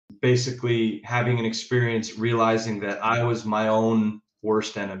basically having an experience realizing that I was my own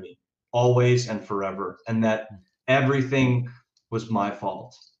worst enemy, always and forever, and that everything was my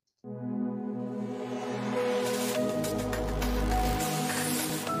fault.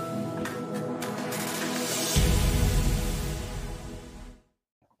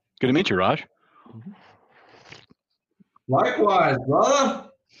 Good to meet you, Raj. Likewise, brother.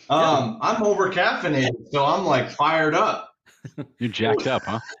 I'm over caffeinated, so I'm like fired up. You're jacked up,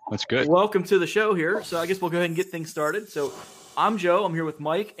 huh? That's good. Welcome to the show here. So I guess we'll go ahead and get things started. So I'm Joe. I'm here with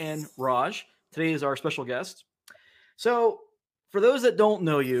Mike and Raj. Today is our special guest. So for those that don't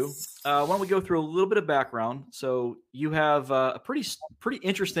know you, why don't we go through a little bit of background? So you have a pretty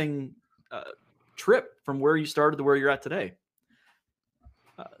interesting trip from where you started to where you're at today.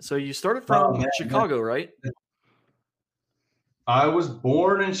 So you started from Chicago, right? I was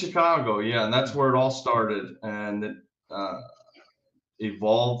born in Chicago, yeah, and that's where it all started, and it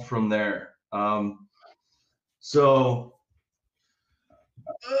evolved from there. There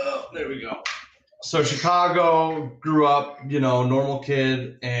we go. So Chicago, grew up, normal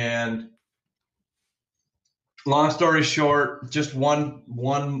kid, and long story short, just one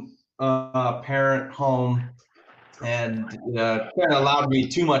parent home, and kind of allowed me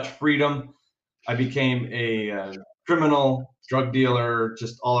too much freedom. I became a criminal, drug dealer,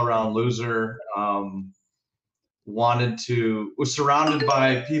 just all around loser. Was surrounded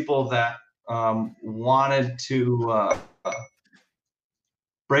by people that wanted to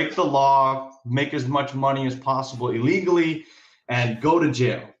break the law, make as much money as possible illegally, and go to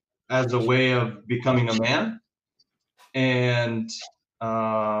jail as a way of becoming a man. And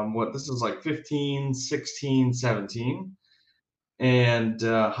this is like 15, 16, 17. And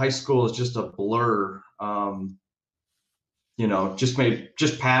high school is just a blur.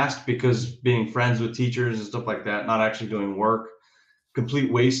 Just passed because being friends with teachers and stuff like that, not actually doing work,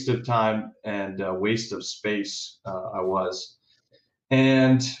 complete waste of time and waste of space. I was,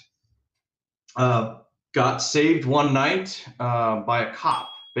 and got saved one night by a cop.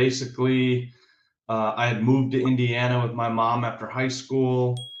 Basically, I had moved to Indiana with my mom after high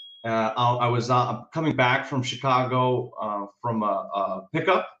school. I was coming back from Chicago from a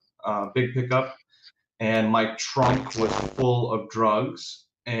pickup, big pickup, and my trunk was full of drugs.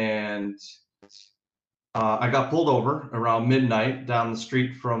 And I got pulled over around midnight down the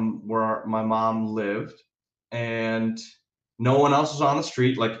street from where my mom lived, and no one else was on the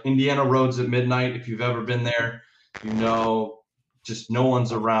street. Like Indiana roads at midnight, if you've ever been there, just no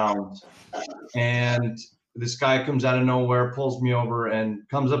one's around. And this guy comes out of nowhere, pulls me over, and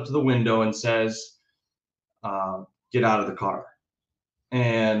comes up to the window and says, "Get out of the car."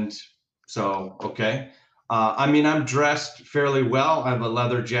 And so, okay. I'm dressed fairly well. I have a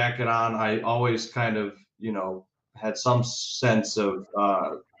leather jacket on. I always kind of, had some sense of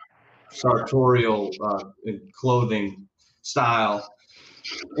sartorial clothing style.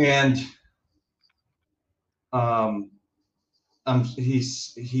 And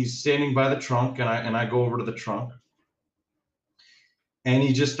he's standing by the trunk, and I go over to the trunk, and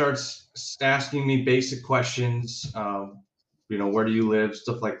he just starts asking me basic questions, where do you live,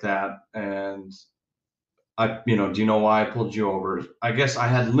 stuff like that. And do you know why I pulled you over? I guess I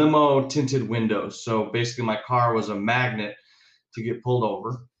had limo tinted windows, so basically my car was a magnet to get pulled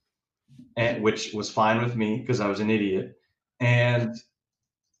over, and which was fine with me because I was an idiot. And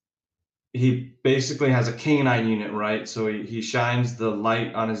he basically has a canine unit, right? So he shines the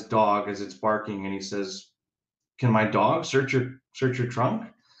light on his dog as it's barking, and he says, "Can my dog search your trunk?"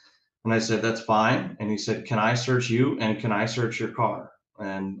 And I said, "That's fine." And he said, "Can I search you, and can I search your car?"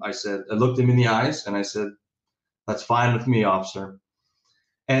 And I looked him in the eyes, and I said, "That's fine with me, officer."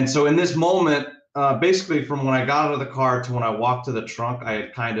 And so in this moment, basically from when I got out of the car to when I walked to the trunk, I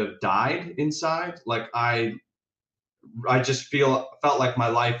had kind of died inside. Like I just felt like my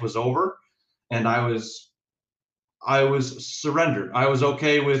life was over, and I was surrendered. I was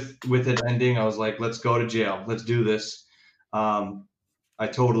okay with it ending. I was like, let's go to jail. Let's do this. I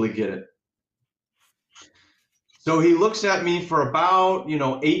totally get it. So he looks at me for about,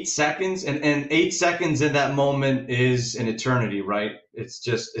 8 seconds, and 8 seconds in that moment is an eternity, right? It's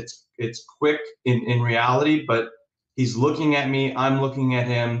just, it's quick in reality, but he's looking at me, I'm looking at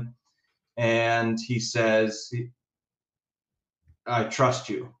him, and he says, "I trust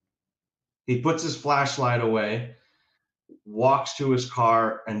you." He puts his flashlight away, walks to his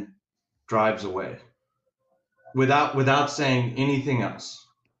car, and drives away without saying anything else.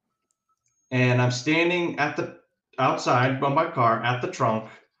 And I'm standing outside by my car at the trunk,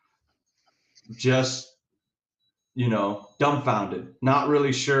 just, dumbfounded, not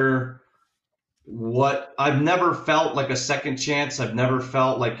really sure what I've never felt like a second chance. I've never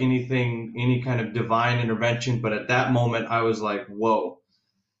felt like any kind of divine intervention. But at that moment, I was like, whoa,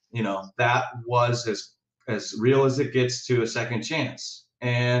 that was as real as it gets to a second chance.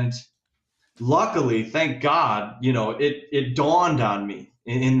 And luckily, thank God, it dawned on me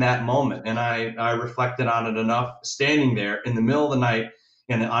in that moment. And I reflected on it enough, standing there in the middle of the night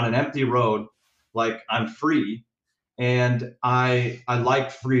and on an empty road, like I'm free. And I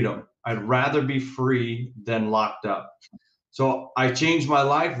like freedom. I'd rather be free than locked up. So I changed my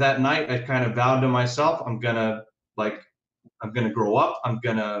life that night. I kind of vowed to myself, I'm gonna grow up. I'm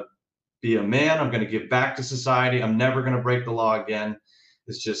gonna be a man. I'm gonna give back to society. I'm never gonna break the law again.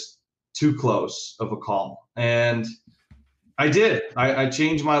 It's just too close of a call. And I did. I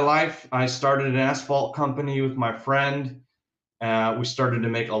changed my life. I started an asphalt company with my friend. We started to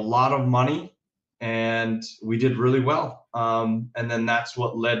make a lot of money, and we did really well. And then that's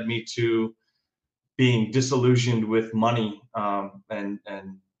what led me to being disillusioned with money, and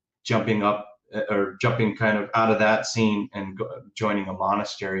jumping kind of out of that scene and joining a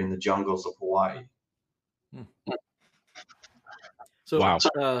monastery in the jungles of Hawaii. So, Wow.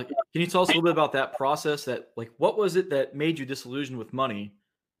 Can you tell us a little bit about that process? What was it that made you disillusioned with money?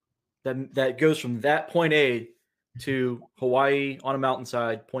 That goes from that point A to Hawaii on a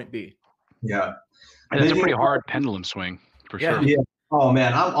mountainside, point B. Yeah, And it's a pretty hard pendulum swing for sure. Yeah. Oh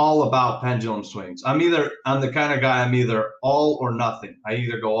man, I'm all about pendulum swings. I'm the kind of guy, I'm either all or nothing. I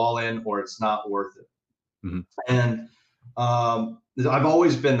either go all in or it's not worth it. Mm-hmm. And I've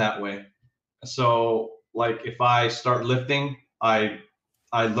always been that way. So like if I start lifting, I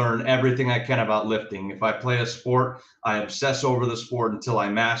learn everything I can about lifting. If I play a sport, I obsess over the sport until I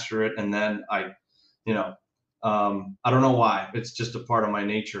master it. And then I don't know why. It's just a part of my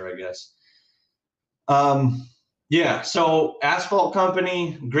nature, I guess. Yeah, so asphalt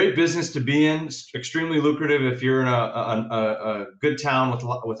company, great business to be in, extremely lucrative if you're in a good town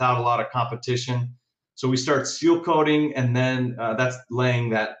without a lot of competition. So we start seal coating, and then that's laying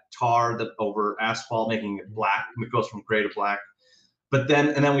that tar over asphalt, making it black. It goes from gray to black. But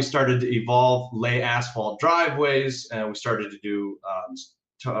then we started to lay asphalt driveways, and we started to do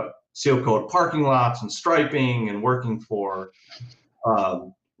seal coat parking lots and striping, and working for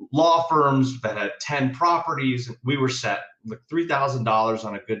law firms that had 10 properties. We were set like $3,000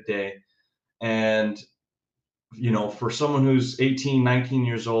 on a good day. And, for someone who's 18, 19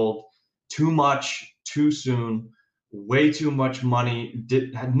 years old, too much, too soon, way too much money,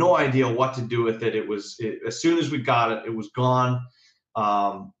 had no idea what to do with it. As soon as we got it, it was gone.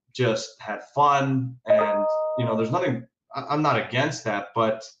 Just had fun. And, there's nothing, I'm not against that,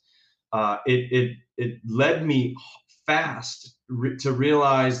 but it led me fast to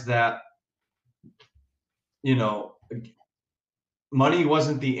realize that money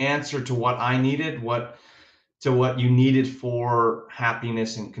wasn't the answer to what I needed, what you needed for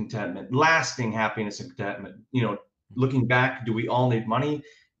happiness and contentment, lasting happiness and contentment. Looking back, do we all need money?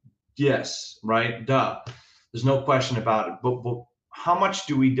 Yes, right? Duh. There's no question about it. But how much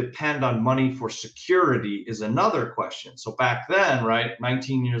do we depend on money for security is another question. So back then, right,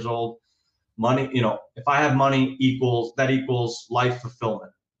 19 years old, money, if I have money equals life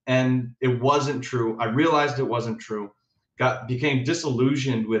fulfillment. And it wasn't true. I realized it wasn't true. Became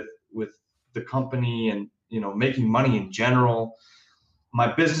disillusioned with the company and, making money in general.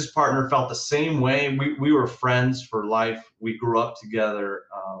 My business partner felt the same way. We were friends for life. We grew up together.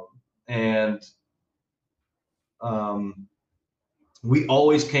 And we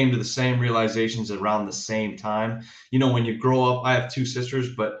always came to the same realizations around the same time. When you grow up, I have two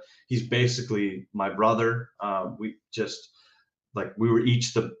sisters, but he's basically my brother. We were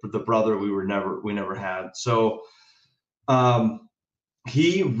each the brother we never had. So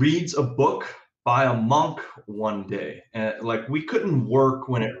he reads a book by a monk one day, and we couldn't work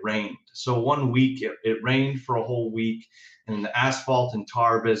when it rained. So one week it rained for a whole week. And in the asphalt and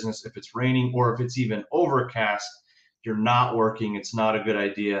tar business, if it's raining or if it's even overcast, you're not working. It's not a good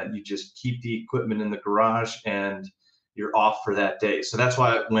idea. You just keep the equipment in the garage and you're off for that day. So that's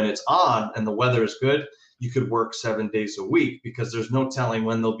why when it's on and the weather is good, you could work 7 days a week, because there's no telling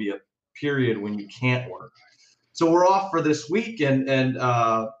when there'll be a period when you can't work. So we're off for this week, and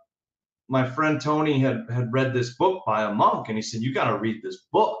my friend Tony had read this book by a monk, and he said, you got to read this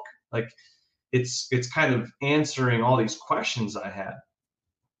book. It's kind of answering all these questions I had.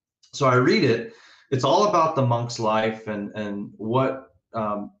 So I read it. It's all about the monk's life and what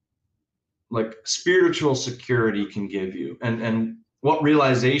spiritual security can give you, and what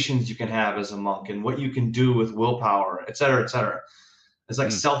realizations you can have as a monk, and what you can do with willpower, et cetera, et cetera. It's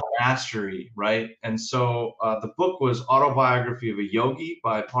like self-mastery, right? And so the book was Autobiography of a Yogi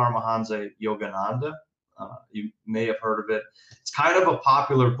by Paramahansa Yogananda. You may have heard of it. It's kind of a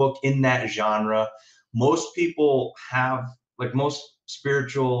popular book in that genre. Most people have, like most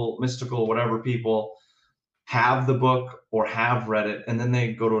spiritual, mystical, whatever people have the book or have read it, and then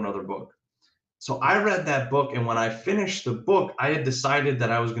they go to another book. So I read that book, and when I finished the book, I had decided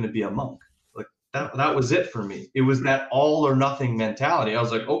that I was going to be a monk. Like that was it for me. It was that all or nothing mentality. I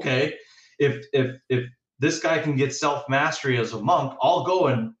was like, okay, if this guy can get self-mastery as a monk, I'll go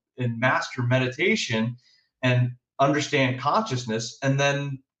and master meditation and understand consciousness, and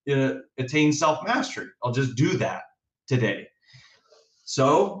then attain self-mastery. I'll just do that today.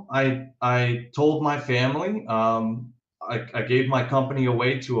 So I told my family. I gave my company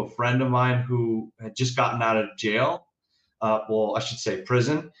away to a friend of mine who had just gotten out of jail. Well, I should say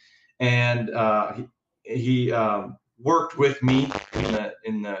prison, and he worked with me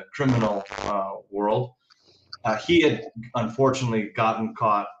in the criminal world. He had unfortunately gotten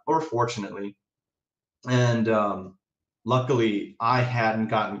caught, or fortunately, and luckily I hadn't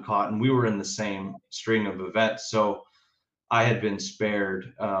gotten caught, and we were in the same string of events, so I had been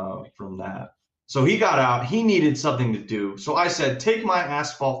spared from that. So he got out. He needed something to do. So I said, take my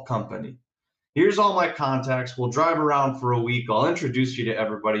asphalt company. Here's all my contacts. We'll drive around for a week. I'll introduce you to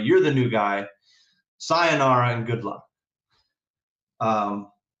everybody. You're the new guy. Sayonara and good luck.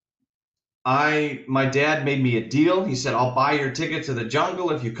 My dad made me a deal. He said, I'll buy your ticket to the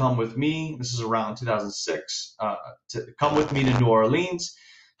jungle if you come with me. This is around 2006. To come with me to New Orleans,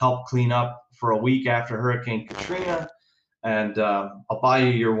 help clean up for a week after Hurricane Katrina, and I'll buy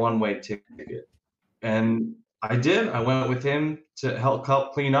you your one-way ticket. And I did. I went with him to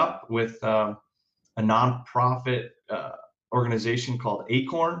help clean up with a nonprofit organization called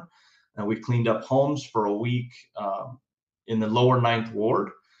Acorn. And we cleaned up homes for a week in the lower 9th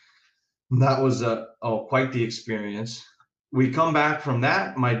Ward. And that was quite the experience. We come back from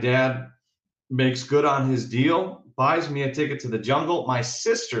that. My dad makes good on his deal, buys me a ticket to the jungle. My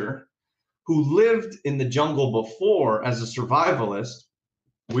sister, who lived in the jungle before as a survivalist,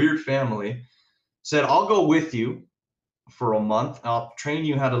 weird family, said, I'll go with you for a month. I'll train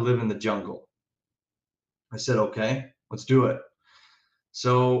you how to live in the jungle. I said, okay, let's do it.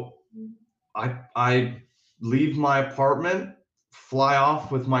 So I leave my apartment, fly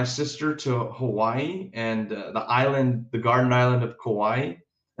off with my sister to Hawaii and the garden island of Kauai.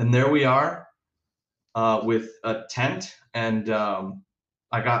 And there we are with a tent, and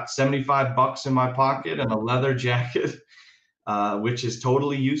I got $75 in my pocket and a leather jacket, which is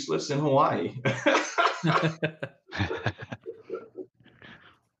totally useless in Hawaii.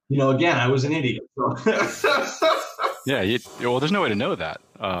 Again, I was an idiot. So. Yeah. Well, there's no way to know that.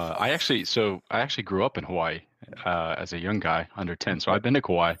 I actually grew up in Hawaii as a young guy under 10. So I've been to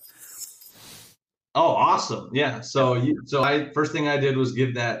Kauai. Oh, awesome. Yeah. So first thing I did was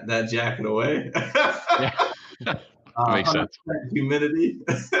give that jacket away. Yeah. Makes sense. Humidity.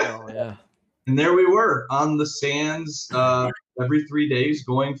 Oh yeah. And there we were on the sands every 3 days,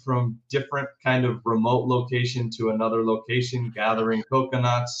 going from different kind of remote location to another location, gathering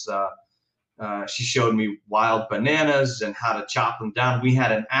coconuts. She showed me wild bananas and how to chop them down. We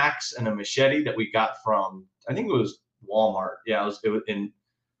had an axe and a machete that we got from, I think it was Walmart. Yeah, it was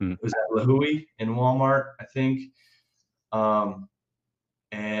at Lahui in Walmart, I think.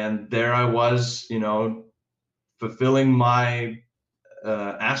 And there I was, fulfilling my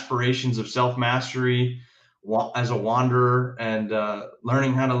aspirations of self-mastery as a wanderer, and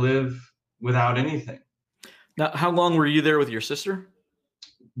learning how to live without anything. Now, how long were you there with your sister?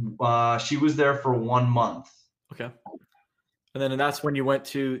 She was there for 1 month. Okay. And then that's when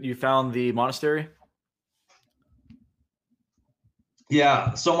you found the monastery?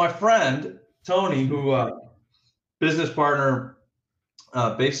 Yeah. So my friend, Tony, who business partner,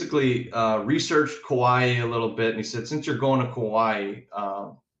 basically researched Kauai a little bit. And he said, since you're going to Kauai,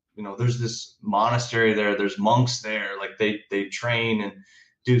 there's this monastery there. There's monks there. Like they train and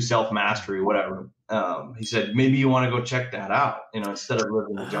do self-mastery, whatever. He said, maybe you want to go check that out, instead of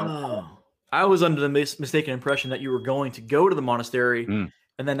living in the jungle. I was under the mistaken impression that you were going to go to the monastery, and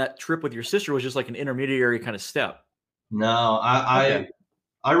then that trip with your sister was just like an intermediary kind of step. No,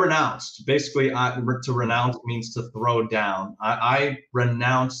 I renounced. Basically, to renounce means to throw down. I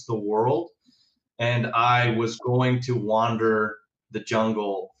renounced the world, and I was going to wander the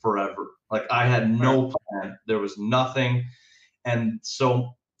jungle forever. Like I had no plan. There was nothing. And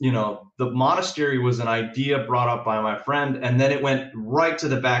so, the monastery was an idea brought up by my friend, and then it went right to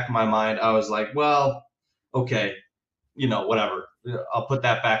the back of my mind. I was like, well, okay, whatever. I'll put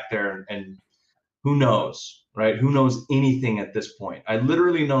that back there and who knows, right? Who knows anything at this point? I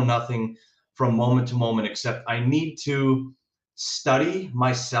literally know nothing from moment to moment, except I need to study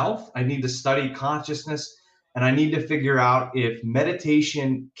myself. I need to study consciousness, and I need to figure out if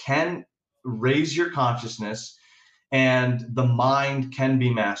meditation can raise your consciousness and the mind can be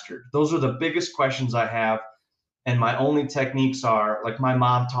mastered. Those are the biggest questions I have. And my only techniques are, like, my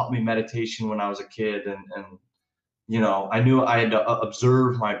mom taught me meditation when I was a kid, and I knew I had to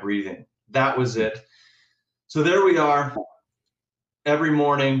observe my breathing. That was it. So there we are. Every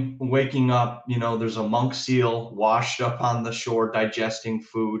morning, waking up, there's a monk seal washed up on the shore digesting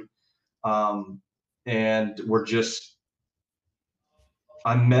food. And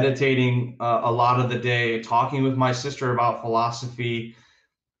I'm meditating a lot of the day, talking with my sister about philosophy.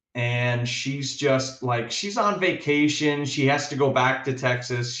 And she's just like, she's on vacation. She has to go back to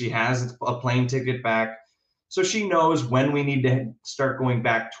Texas. She has a plane ticket back. So she knows when we need to start going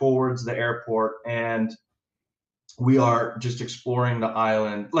back towards the airport. And we are just exploring the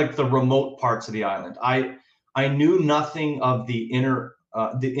island, like the remote parts of the island. I knew nothing of the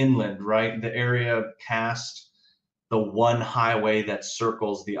inland, right? The area past the one highway that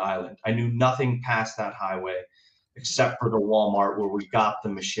circles the island. I knew nothing past that highway except for the Walmart where we got the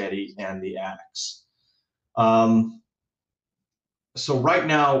machete and the axe. So right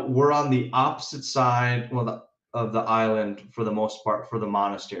now we're on the opposite side of the island for the most part, for the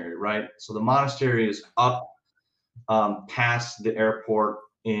monastery, right? So the monastery is up past the airport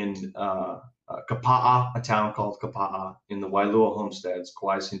in Kapa'a, a town called Kapa'a in the Wailua Homesteads,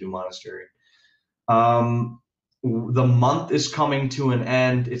 Kauai's Hindu Monastery. The month is coming to an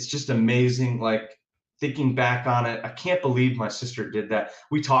end. It's just amazing. Like, thinking back on it, I can't believe my sister did that.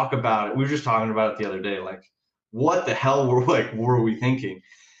 We talk about it. We were just talking about it the other day. Like, what the hell were we thinking?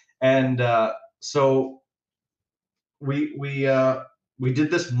 And so we did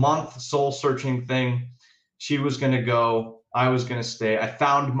this month soul searching thing. She was going to go. I was going to stay. I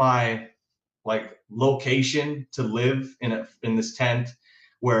found my location to live in this tent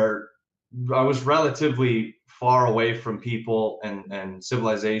where I was relatively far away from people and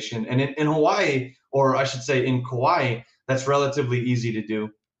civilization. And in Hawaii, or I should say in Kauai, that's relatively easy to do.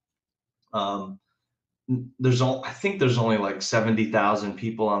 I think there's only like 70,000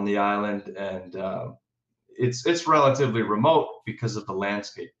 people on the island, and it's relatively remote because of the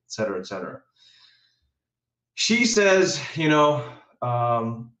landscape, et cetera, et cetera. She says,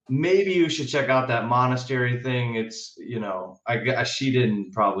 maybe you should check out that monastery thing. It's, I guess she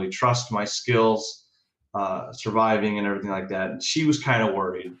didn't probably trust my skills, surviving and everything like that. And she was kind of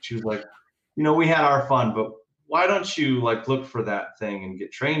worried. She was like, we had our fun, but why don't you look for that thing and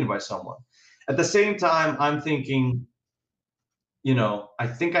get trained by someone? At the same time, I'm thinking, I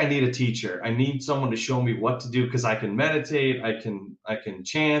think I need a teacher. I need someone to show me what to do, because I can meditate, I can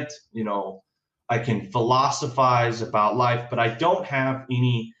chant, I can philosophize about life, but I don't have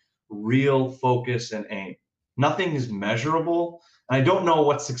any real focus and aim. Nothing is measurable, and I don't know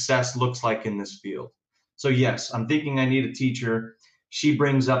what success looks like in this field. So yes, I'm thinking I need a teacher. She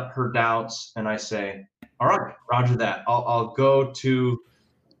brings up her doubts, and I say, all right, roger that. I'll go to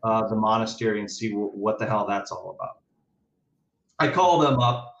the monastery and see what the hell that's all about. I call them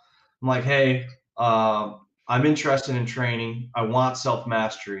up. I'm like, hey, I'm interested in training. I want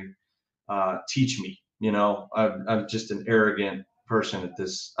self-mastery. Teach me. I'm just an arrogant person at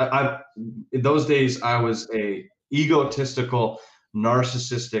this. In those days, I was a egotistical,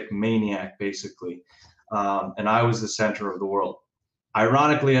 narcissistic maniac, basically. And I was the center of the world.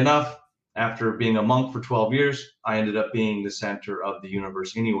 Ironically enough, after being a monk for 12 years, I ended up being the center of the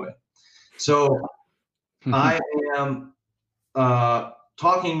universe anyway. So I am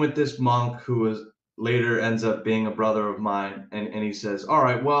talking with this monk who later ends up being a brother of mine, and he says, all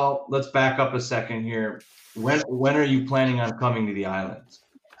right, well, let's back up a second here. When are you planning on coming to the islands?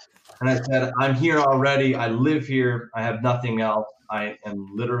 And I said, I'm here already. I live here. I have nothing else. I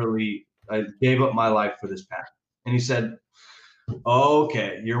gave up my life for this path. And he said,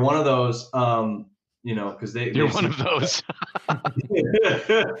 okay, you're one of those, because you're one of those.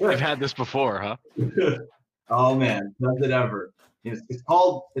 I've had this before, huh? Oh man, does it ever? It's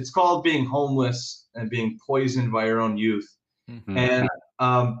called being homeless and being poisoned by your own youth. Mm-hmm. And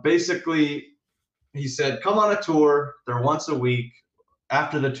basically, he said, come on a tour. They're once a week.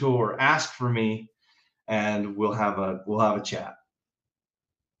 After the tour, ask for me, and we'll have a chat.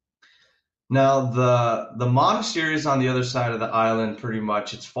 Now, the monastery is on the other side of the island, pretty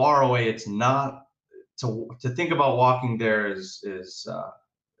much. It's far away. It's not to think about walking there is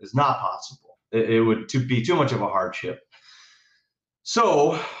not possible. It would be too much of a hardship.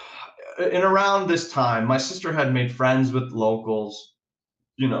 So, in around this time, my sister had made friends with locals.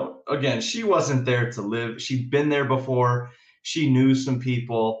 again, she wasn't there to live. She'd been there before. She knew some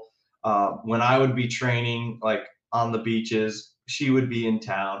people. When I would be training, like on the beaches, she would be in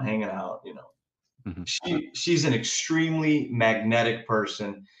town hanging out. She's an extremely magnetic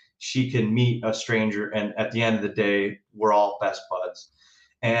person. She can meet a stranger, and at the end of the day, we're all best buds.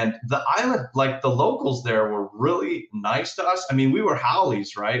 And the island, like the locals there, were really nice to us. I mean, we were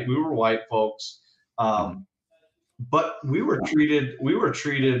haoles, right? We were white folks, but we were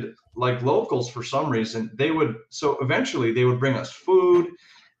treated like locals for some reason. So eventually they would bring us food,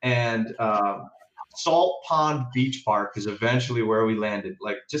 and Salt Pond Beach Park is eventually where we landed,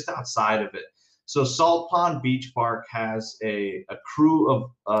 like just outside of it. So Salt Pond Beach Park has a crew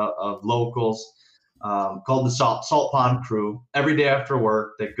of locals called the Salt Pond Crew. Every day after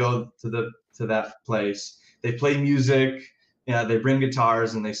work, they go to that place. They play music. They bring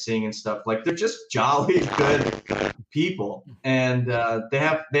guitars and they sing and stuff. Like, they're just jolly good people, and they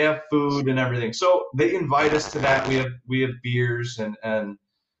have food and everything. So they invite us to that. We have beers, and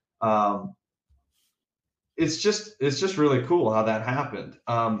it's just really cool how that happened.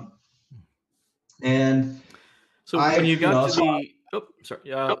 And so when you got to the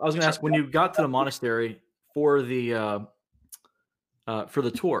I was going to ask, when you got to the monastery for the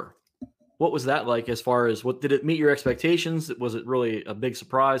tour, what was that like? As far as, what did it meet your expectations? Was it really a big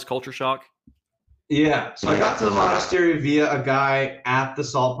surprise, culture shock? Yeah, so I got to the monastery via a guy at the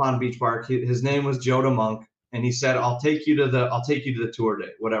Salt Pond Beach Park. His name was Joe the Monk, and he said, "I'll take you to the tour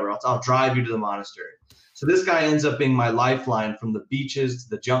day, whatever. I'll drive you to the monastery." So this guy ends up being my lifeline from the beaches to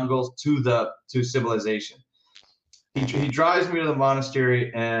the jungles to civilization. He drives me to the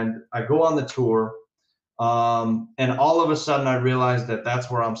monastery, and I go on the tour. And all of a sudden, I realized that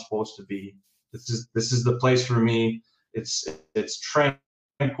that's where I'm supposed to be. This is the place for me. It's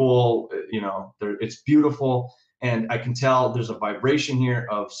tranquil, it's beautiful, and I can tell there's a vibration here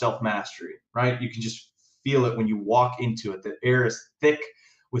of self-mastery, right? You can just feel it when you walk into it. The air is thick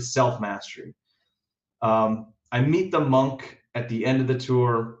with self-mastery. I meet the monk at the end of the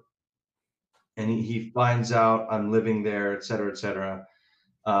tour, and he finds out I'm living there, et cetera, et cetera.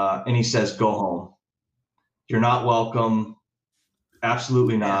 And he says, "Go home. You're not welcome.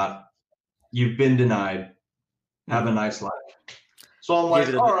 Absolutely not. You've been denied. Have a nice life." So I'm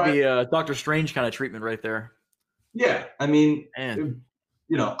like, all right. The Doctor Strange kind of treatment right there. Yeah, I mean,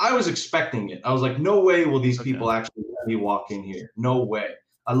 I was expecting it. I was like, no way will these people actually let me walk in here. No way.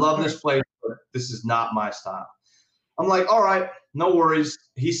 I love this place, but this is not my style. I'm like, all right, no worries.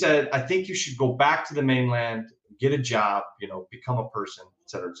 He said, "I think you should go back to the mainland, get a job, become a person, et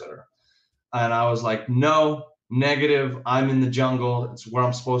cetera, et cetera." And I was like, no, negative. I'm in the jungle. It's where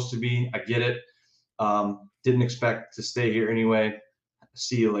I'm supposed to be. I get it. Didn't expect to stay here anyway.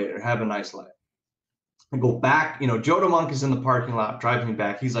 See you later. Have a nice life. I go back. Joe the Monk is in the parking lot driving me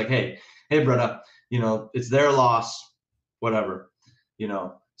back. He's like, hey, brother, it's their loss, whatever,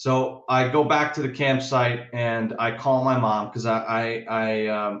 So I go back to the campsite, and I call my mom, because I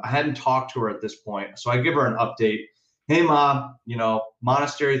hadn't talked to her at this point. So I give her an update. Hey, Mom,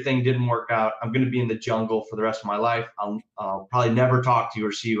 monastery thing didn't work out. I'm going to be in the jungle for the rest of my life. I'll probably never talk to you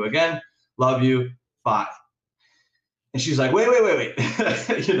or see you again. Love you. Bye. And she's like, wait.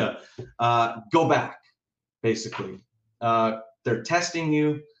 Go back, basically. They're testing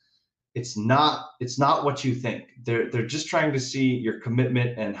you. It's not what you think. They're just trying to see your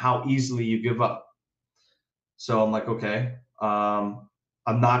commitment and how easily you give up. So I'm like, okay. I'm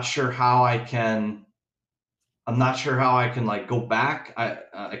not sure how I can like go back.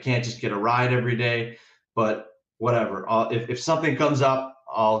 I can't just get a ride every day, but whatever. If something comes up,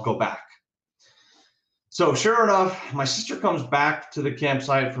 I'll go back. So sure enough, my sister comes back to the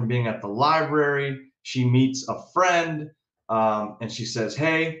campsite from being at the library. She meets a friend, and she says,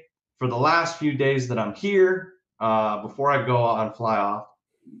 hey, for the last few days that I'm here, before I go on fly off,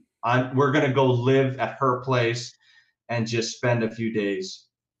 we're going to go live at her place and just spend a few days.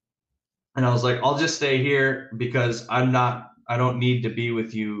 And I was like, I'll just stay here because I don't need to be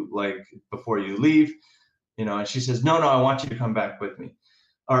with you like before you leave, and she says, no, I want you to come back with me,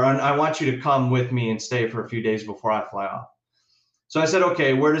 or I want you to come with me and stay for a few days before I fly off. So I said,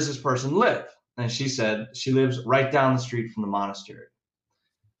 okay, where does this person live? And she said, she lives right down the street from the monastery.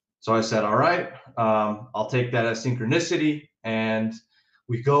 So I said, all right, I'll take that as synchronicity. And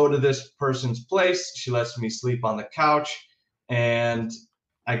we go to this person's place. She lets me sleep on the couch, and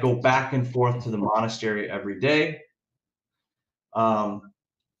I go back and forth to the monastery every day.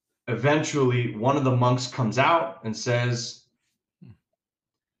 Eventually, one of the monks comes out and says,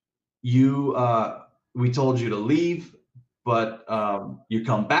 we told you to leave, but you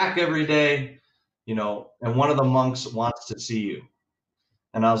come back every day, and one of the monks wants to see you.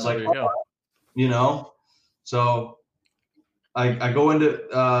 And I was like, There you go. you know, so I go into,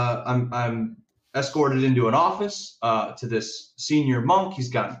 I'm escorted into an office to this senior monk. He's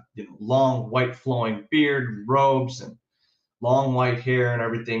got, you know, long white flowing beard and robes and long white hair and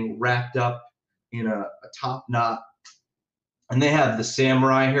everything wrapped up in a top knot. And they have the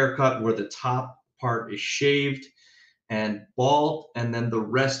samurai haircut where the top part is shaved and bald, and then the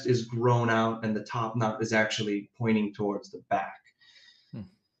rest is grown out, and the top knot is actually pointing towards the back.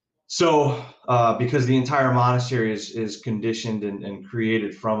 So, because the entire monastery is conditioned and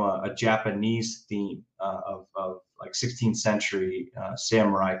created from a Japanese theme of like 16th century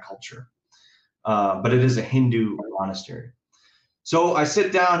samurai culture, but it is a Hindu monastery. So I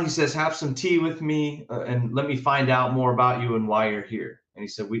sit down. He says, "Have some tea with me, and let me find out more about you and why you're here." And he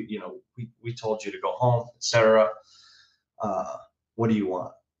said, "We told you to go home, etc. What do you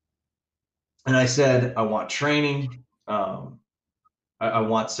want?" And I said, "I want training. I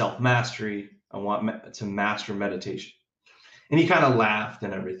want self-mastery. I want to master meditation." And he kind of laughed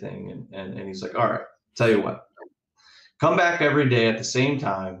and everything. And he's like, "All right, tell you what, come back every day at the same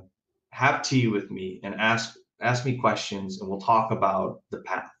time, have tea with me, and ask me questions, and we'll talk about the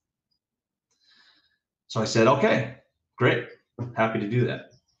path." So I said, "Okay, great. Happy to do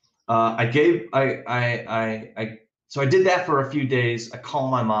that." So I did that for a few days. I called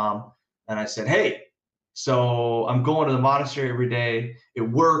my mom and I said, "Hey, so I'm going to the monastery every day. It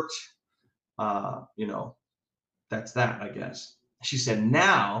worked. You know, that's that, I guess." She said,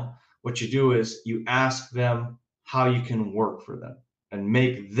 "Now what you do is you ask them how you can work for them and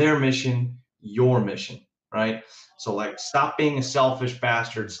make their mission your mission, right? So like, stop being a selfish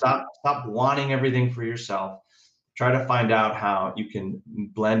bastard. Stop wanting everything for yourself. Try to find out how you can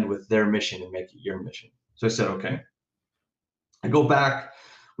blend with their mission and make it your mission." So I said, "Okay." I go back,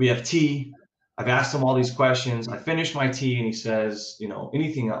 we have tea. I've asked him all these questions. I finish my tea and he says, "You know,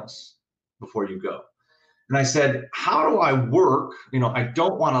 anything else before you go?" And I said, "How do I work? You know, I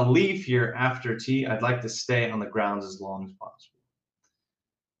don't want to leave here after tea. I'd like to stay on the grounds as long as possible."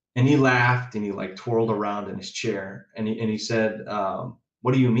 And he laughed and he like twirled around in his chair and he said,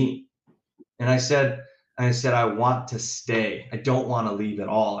 "What do you mean?" And I said, "I want to stay. I don't want to leave at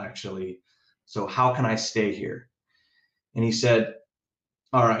all, actually. So how can I stay here?" And he said,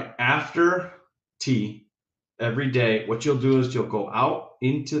 "All right, after tea, every day, what you'll do is you'll go out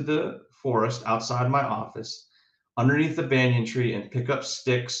into the forest outside my office, underneath the banyan tree, and pick up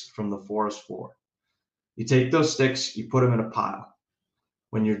sticks from the forest floor. You take those sticks, you put them in a pile.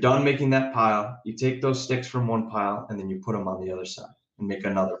 When you're done making that pile, you take those sticks from one pile and then you put them on the other side and make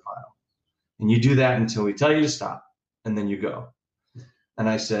another pile. And you do that until we tell you to stop, and then you go." And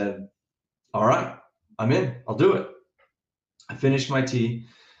I said, "All right, I'm in. I'll do it." I finished my tea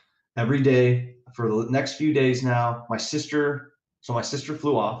every day for the next few days now. My sister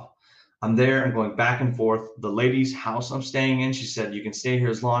flew off. I'm there and going back and forth. The lady's house I'm staying in, she said, "You can stay here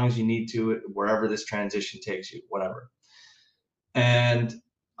as long as you need to, wherever this transition takes you, whatever." And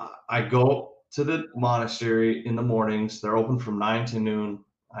I go to the monastery in the mornings. They're open from 9 to noon.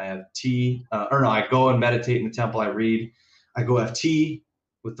 I have tea, I go and meditate in the temple. I read. I go have tea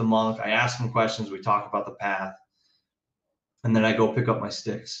with the monk. I ask him questions. We talk about the path. And then I go pick up my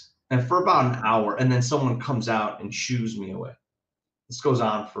sticks. And for about an hour, and then someone comes out and shoos me away. This goes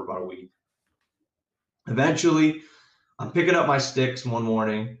on for about a week. Eventually, I'm picking up my sticks one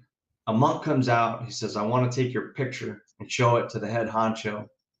morning. A monk comes out. He says, "I want to take your picture and show it to the head honcho."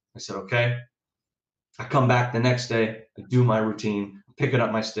 I said, "Okay." I come back the next day, I do my routine, picking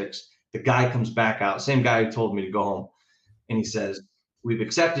up my sticks. The guy comes back out, same guy who told me to go home. And he says, "We've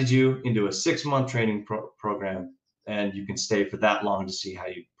accepted you into a 6-month training program, and you can stay for that long to see how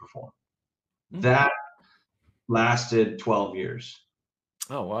you perform." Mm. That lasted 12 years.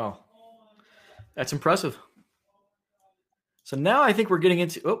 Oh, wow. That's impressive. So now I think we're getting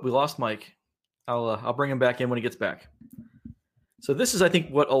into, oh, we lost Mike. I'll bring him back in when he gets back. So this is, I think,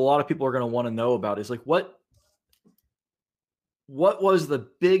 what a lot of people are going to want to know about is like, what was the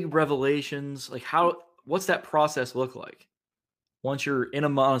big revelations? Like what's that process look like? Once you're in a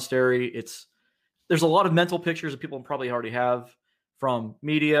monastery, there's a lot of mental pictures that people probably already have from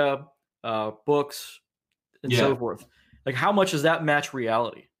media, books, and so forth. Like, how much does that match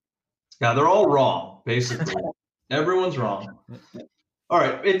reality? Yeah, they're all wrong, basically. Everyone's wrong. All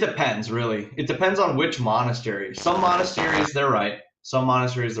right, it depends, really. It depends on which monastery. Some monasteries, they're right. Some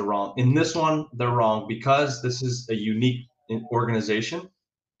monasteries, they're wrong. In this one, they're wrong because this is a unique organization,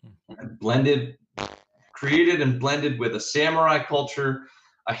 created and blended with a samurai culture,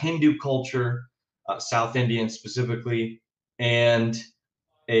 a Hindu culture, South Indian specifically, and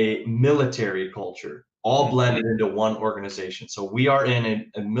a military culture. all blended into one organization. So we are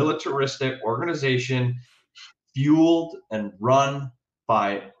in a militaristic organization fueled and run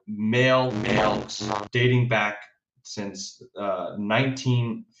by male monks dating back since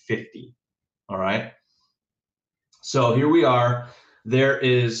 1950. All right. So here we are. There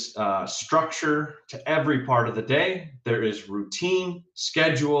is structure to every part of the day. There is routine,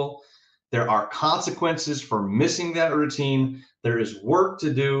 schedule. There are consequences for missing that routine. There is work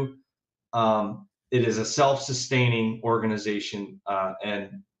to do. It is a self-sustaining organization,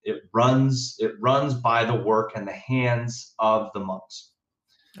 and it runs by the work and the hands of the monks.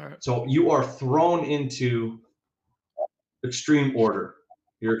 All right. So you are thrown into extreme order.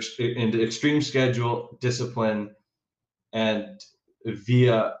 You're into extreme schedule, discipline, and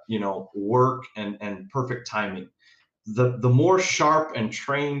via work and perfect timing. The more sharp and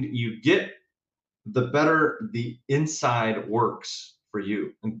trained you get, the better the inside works for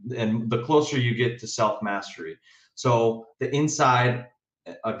you, and the closer you get to self-mastery. So the inside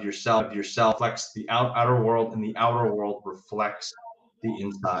of yourself reflects the outer world, and the outer world reflects the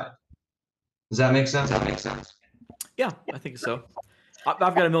inside. Does that make sense? Yeah, I think so. I've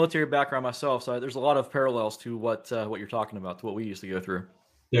got a military background myself, so there's a lot of parallels to what you're talking about, to what we used to go through.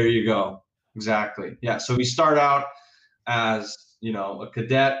 There you go. Exactly. Yeah. So we start out as a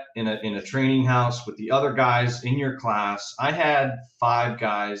cadet in a training house with the other guys in your class. I had 5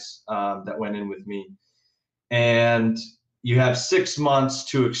 guys that went in with me, and you have 6 months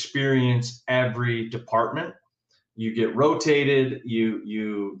to experience every department. You get rotated,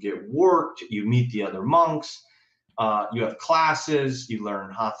 you get worked, you meet the other monks, you have classes, you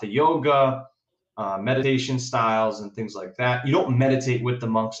learn hatha yoga, meditation styles and things like that. You don't meditate with the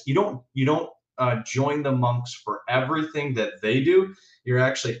monks. You don't join the monks for everything that they do. You're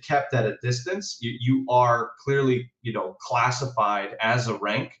actually kept at a distance. You are clearly classified as a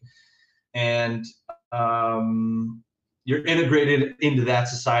rank, and you're integrated into that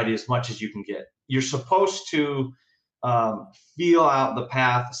society as much as you can get. You're supposed to feel out the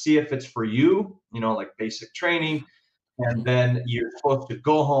path, see if it's for you, like basic training, and then you're supposed to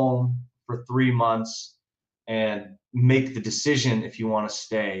go home for 3 months and make the decision if you want to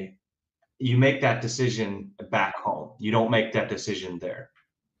stay. You make that decision back home. You don't make that decision there.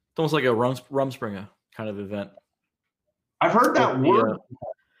 It's almost like a Rumspringa kind of event. I've heard that word.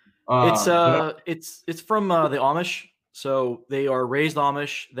 It's from the Amish. So they are raised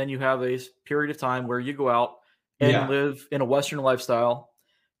Amish. Then you have a period of time where you go out and live in a Western lifestyle,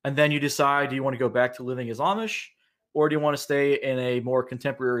 and then you decide, do you want to go back to living as Amish, or do you want to stay in a more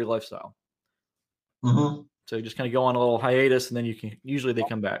contemporary lifestyle? Mm-hmm. So you just kind of go on a little hiatus, and then usually they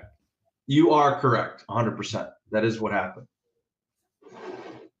come back. You are correct, 100%. That is what happened.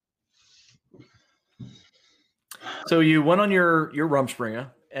 So you went on your Rumspringa,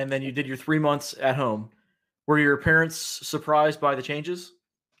 and then you did your 3 months at home. Were your parents surprised by the changes,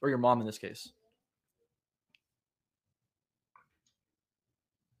 or your mom in this case?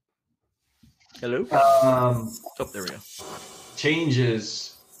 Hello? There we go.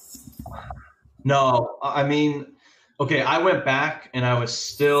 Changes. No, I mean, okay, I went back and I was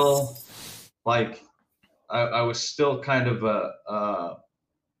still like, I was still kind of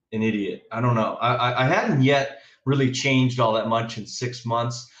an idiot. I don't know. I hadn't yet really changed all that much in 6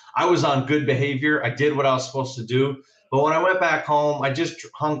 months. I was on good behavior. I did what I was supposed to do. But when I went back home, I just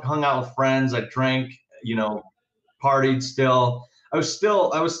hung out with friends. I drank, partied still. I was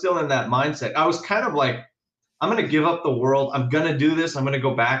still in that mindset. I was kind of like, I'm going to give up the world. I'm going to do this. I'm going to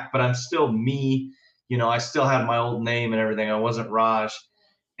go back, but I'm still me. I still had my old name and everything. I wasn't Raj.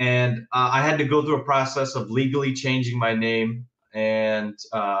 And I had to go through a process of legally changing my name and,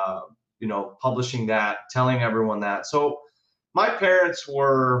 publishing that, telling everyone that. So my parents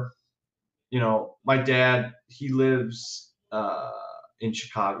were, my dad, he lives in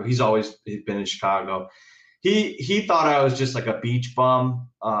Chicago. He's been in Chicago. He thought I was just like a beach bum.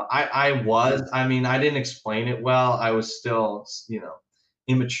 I was. I mean, I didn't explain it well. I was still,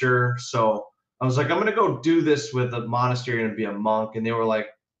 immature. So I was like, I'm gonna go do this with a monastery and be a monk. And they were like,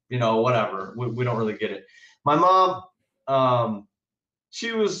 whatever. We don't really get it. My mom, I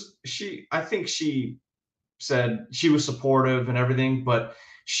think she said she was supportive and everything, but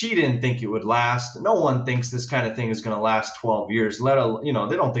she didn't think it would last. No one thinks this kind of thing is going to last 12 years, let alone,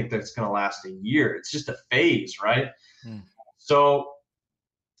 they don't think that it's going to last a year. It's just a phase, right? So,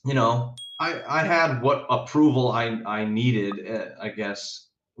 I had what approval I needed, I guess,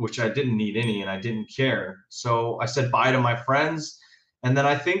 which I didn't need any, and I didn't care. So I said bye to my friends. And then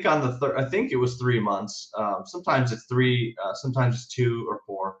I think I think it was 3 months. Sometimes it's 3, sometimes it's 2 or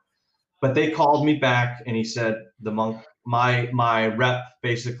 4. But they called me back, and he said, the monk, my rep,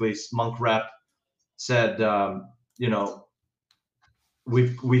 basically monk rep, said, you know,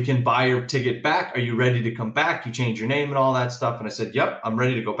 we can buy your ticket back. Are you ready to come back? You change your name and all that stuff. And I said, yep, I'm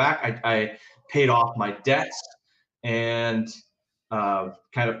ready to go back. I paid off my debts and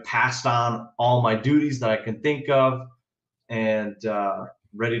kind of passed on all my duties that I can think of, and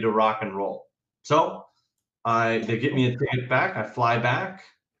ready to rock and roll. So they get me a ticket back. I fly back,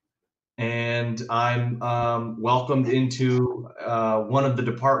 and I'm welcomed into one of the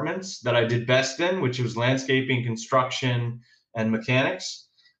departments that I did best in, which was landscaping, construction, and mechanics.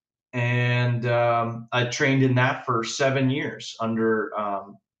 And I trained in that for 7 years under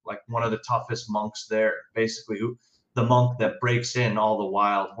like one of the toughest monks there, basically, the monk that breaks in all the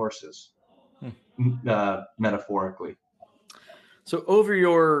wild horses, metaphorically. So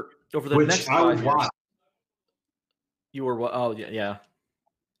over the Which next I would 5 years, watch. you were oh yeah.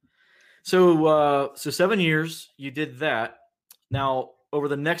 So 7 years you did that. Now over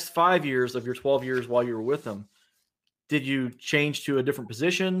the next 5 years of your 12 years while you were with them, did you change to a different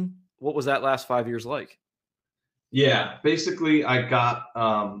position? What was that last 5 years like? Yeah, basically, I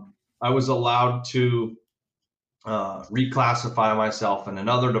was allowed to reclassify myself in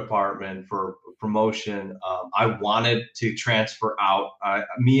another department for promotion. I wanted to transfer out.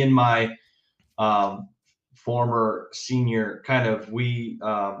 Me and my former senior we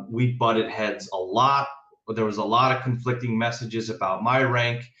butted heads a lot. There was a lot of conflicting messages about my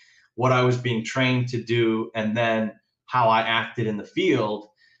rank, what I was being trained to do, and then how I acted in the field.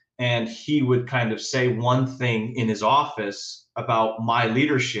 And he would kind of say one thing in his office about my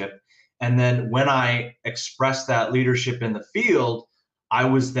leadership, and then when I expressed that leadership in the field, I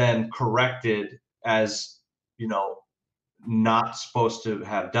was then corrected as, you know, not supposed to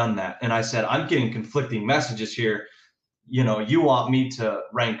have done that. And I said, I'm getting conflicting messages here. You know, you want me to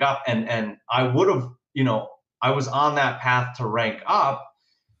rank up, and I would have, you know, I was on that path to rank up,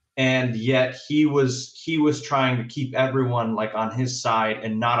 and yet he was trying to keep everyone like on his side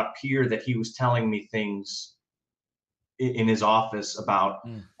and not appear that he was telling me things in his office about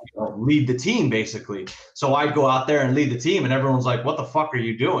you know, lead the team, basically. So I'd go out there and lead the team, and everyone's like, what the fuck are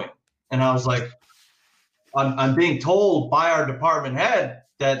you doing? And I was like, I'm being told by our department head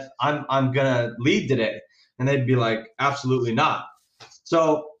that I'm gonna lead today. And they'd be like, absolutely not.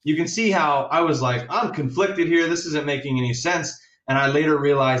 So you can see how I was like, I'm conflicted here. This isn't making any sense. And I later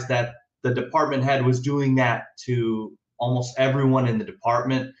realized that the department head was doing that to almost everyone in the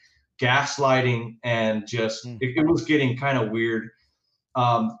department, gaslighting, and just it was getting kind of weird.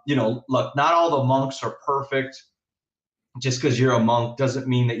 You know, look, not all the monks are perfect. Just because you're a monk doesn't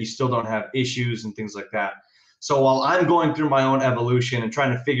mean that you still don't have issues and things like that. So while I'm going through my own evolution and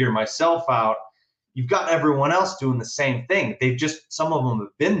trying to figure myself out, you've got everyone else doing the same thing. Some of them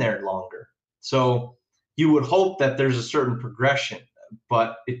have been there longer. So you would hope that there's a certain progression,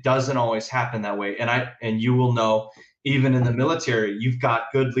 but it doesn't always happen that way. And you will know, even in the military, you've got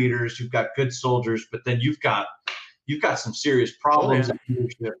good leaders, you've got good soldiers, but then you've got some serious problems. Oh,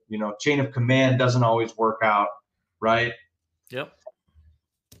 yeah. You know, chain of command doesn't always work out, right? Yep.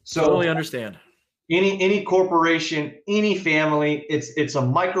 So totally understand. Any corporation, any family, it's a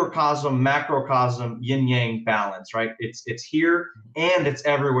microcosm, macrocosm, yin yang balance, right? It's here and it's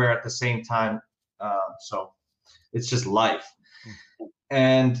everywhere at the same time. So it's just life,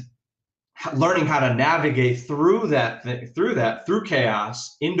 and learning how to navigate through through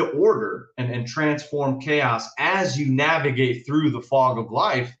chaos into order, and transform chaos as you navigate through the fog of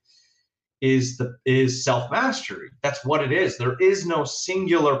life is self-mastery. That's what it is. There is no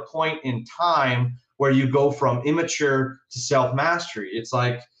singular point in time where you go from immature to self-mastery. It's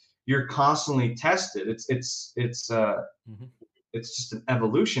like you're constantly tested. It's just an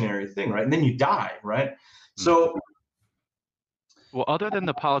evolutionary thing, right? And then you die, right? So, well, other than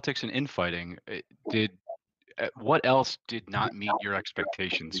the politics and infighting, what else did not meet your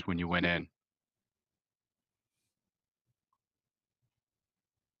expectations when you went in?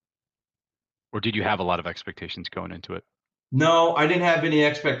 Or did you have a lot of expectations going into it? No, I didn't have any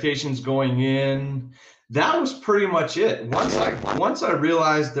expectations going in. That was pretty much it. Once I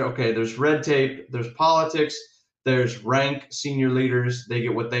realized that, okay, there's red tape, there's politics, there's rank, senior leaders, they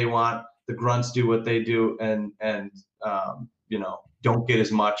get what they want, the grunts do what they do, and you know, don't get as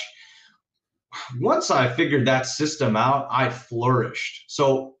much. Once I figured that system out, I flourished.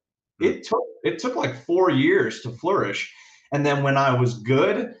 So it took like 4 years to flourish. And then when I was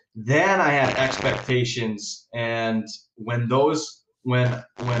good, then I had expectations. And when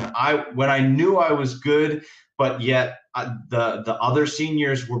I knew I was good, but yet the other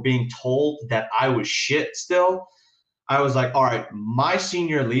seniors were being told that I was shit still, I was like, all right, my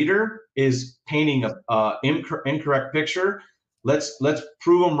senior leader is painting a incorrect picture. let's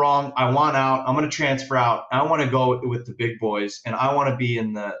prove them wrong. I want out. I'm going to transfer out. I want to go with the big boys, and I want to be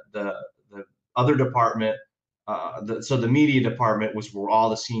in the other department. So the media department was where all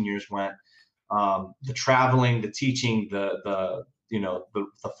the seniors went. The traveling, the teaching, the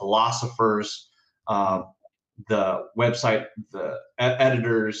philosophers, the website, the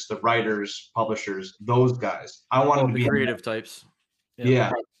editors, the writers, publishers, those guys. I wanted to be creative types.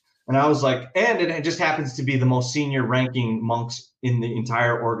 Yeah. And I was like, and it just happens to be the most senior ranking monks in the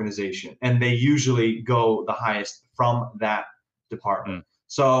entire organization. And they usually go the highest from that department.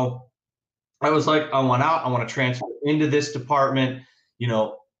 So I was like, I want out. I want to transfer into this department,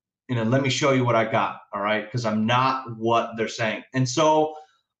 let me show you what I got. All right. Because I'm not what they're saying. And so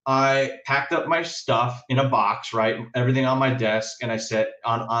I packed up my stuff in a box, right? Everything on my desk. And I said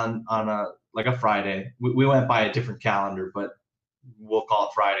on a Friday, we went by a different calendar, but we'll call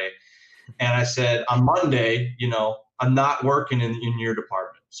it Friday. And I said, on Monday, I'm not working in your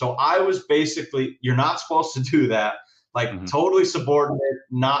department. So I was basically, you're not supposed to do that. Like totally subordinate,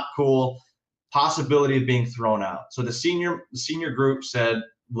 not cool, possibility of being thrown out. So the senior group said,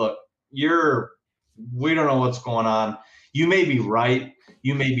 look, we don't know what's going on. You may be right.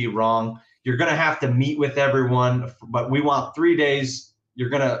 You may be wrong. You're going to have to meet with everyone, but we want 3 days.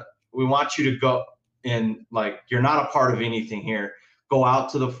 We want you to go in, like, you're not a part of anything here. Go out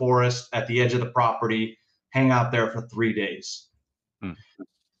to the forest at the edge of the property, hang out there for 3 days.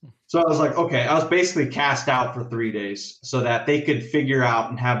 So I was like, okay, I was basically cast out for 3 days so that they could figure out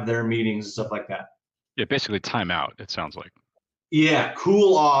and have their meetings and stuff like that. Yeah, basically time out, it sounds like. Yeah,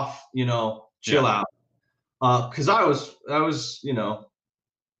 cool off, chill out. Because I was,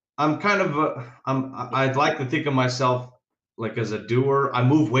 I'm kind of, I'd like to think of myself like as a doer. I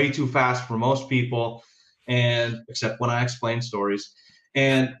move way too fast for most people, and except when I explain stories.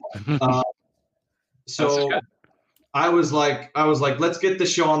 And so I was like, let's get the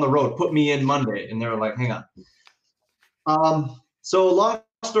show on the road. Put me in Monday. And they were like, hang on. So long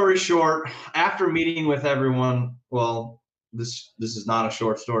story short, after meeting with everyone, well, this is not a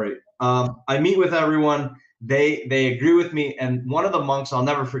short story. I meet with everyone. They agree with me. And one of the monks, I'll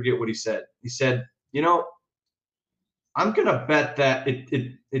never forget what he said. He said, I'm going to bet that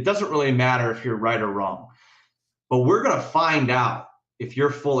it doesn't really matter if you're right or wrong, but we're going to find out if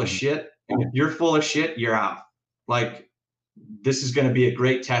you're full of shit. And if you're full of shit, you're out. Like, this is going to be a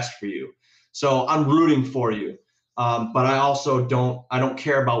great test for you. So I'm rooting for you. But I also don't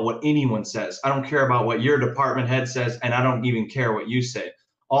care about what anyone says. I don't care about what your department head says, and I don't even care what you say.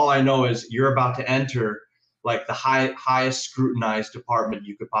 All I know is you're about to enter like the highest scrutinized department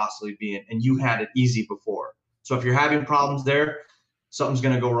you could possibly be in, and you had it easy before. So if you're having problems there, something's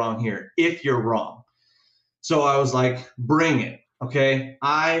going to go wrong here if you're wrong. So I was like, bring it. Okay.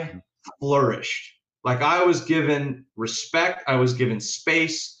 I flourished. Like, I was given respect. I was given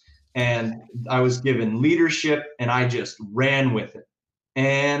space, and I was given leadership, and I just ran with it.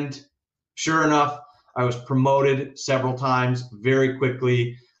 And sure enough, I was promoted several times very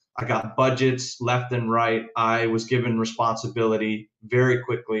quickly. I got budgets left and right. I was given responsibility very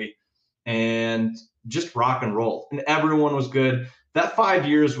quickly, and just rock and roll. And everyone was good. That 5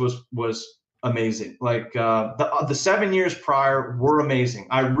 years was amazing. Like, the 7 years prior were amazing.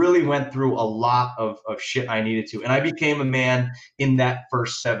 I really went through a lot of shit I needed to. And I became a man in that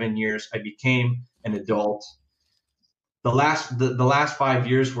first 7 years. I became an adult. The last 5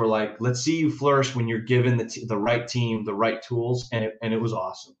 years were like, let's see you flourish when you're given the right team, the right tools. And it was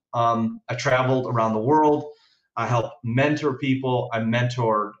awesome. I traveled around the world. I helped mentor people. I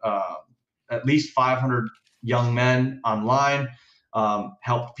mentored at least 500 young men online.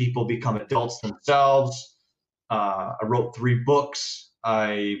 Helped people become adults themselves. I wrote 3 books.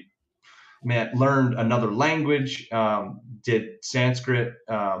 I learned another language, did Sanskrit,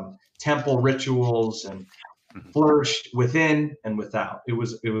 temple rituals, and flourished within and without. It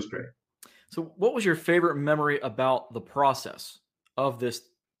was great. So what was your favorite memory about the process of this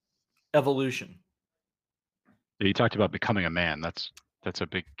evolution? You talked about becoming a man. That's a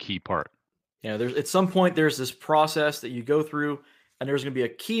big key part. Yeah, at some point there's this process that you go through, and there's going to be a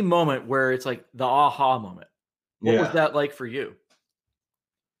key moment where it's like the aha moment. What was that like for you?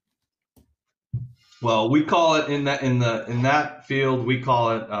 Well, we call it in that field, we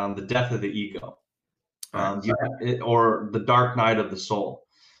call it the death of the ego, or the dark night of the soul.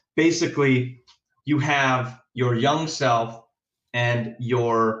 Basically, you have your young self and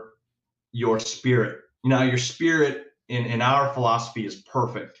your spirit. Your spirit in our philosophy is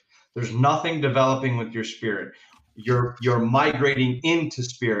perfect. There's nothing developing with your spirit. You're migrating into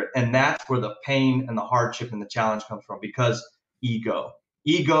spirit, and that's where the pain and the hardship and the challenge comes from, because ego.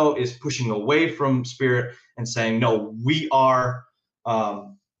 Ego is pushing away from spirit and saying, no, we are,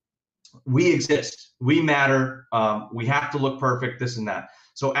 we exist, we matter, we have to look perfect, this and that.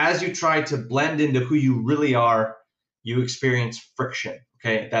 So as you try to blend into who you really are, you experience friction.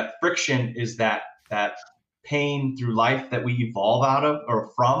 Okay, that friction is that pain through life that we evolve out of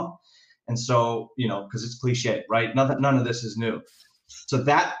or from. And so, you know, because it's cliche, right? None of this is new. So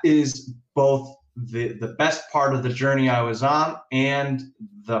that is both the best part of the journey I was on and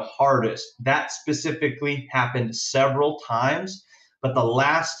the hardest. That specifically happened several times, but the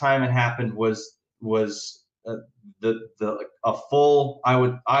last time it happened was a full,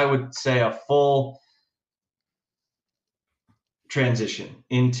 I would say a full transition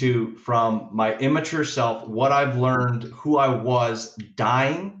into, from my immature self, what I've learned, who I was,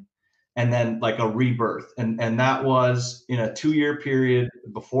 dying, and then like a rebirth. And that was in a 2-year period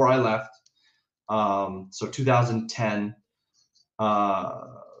before I left. So 2010,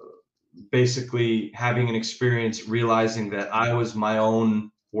 basically having an experience realizing that I was my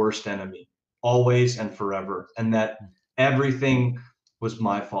own worst enemy, always and forever, and that everything was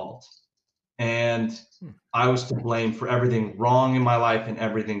my fault. And I was to blame for everything wrong in my life and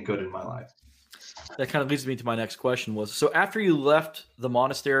everything good in my life. That kind of leads me to my next question was, so after you left the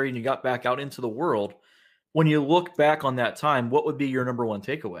monastery and you got back out into the world, when you look back on that time, what would be your number one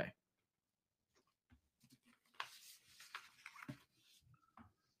takeaway?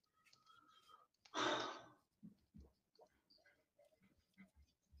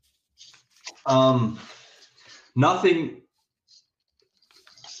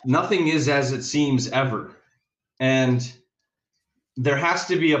 Nothing is as it seems ever. And there has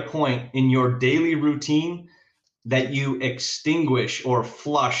to be a point in your daily routine that you extinguish or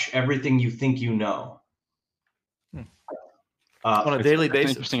flush everything you think you know. On a daily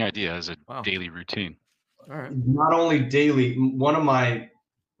basis. An interesting idea as a daily routine. All right. Not only daily, one of my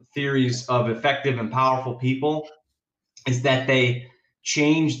theories of effective and powerful people is that they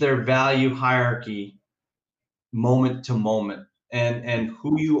change their value hierarchy moment to moment. And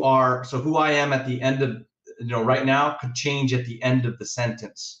who you are, so who I am at the end of, you know, right now could change at the end of the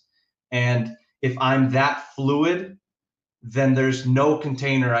sentence. And if I'm that fluid, then there's no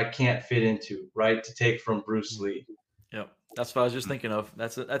container I can't fit into, right? To take from Bruce Lee. Yep. That's what I was just thinking of.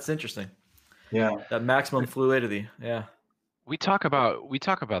 That's interesting. Yeah. That maximum fluidity. Yeah. We talk about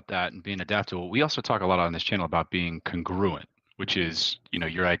that and being adaptable. We also talk a lot on this channel about being congruent, which is, you know,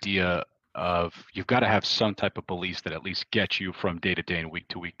 your idea of you've got to have some type of beliefs that at least get you from day to day and week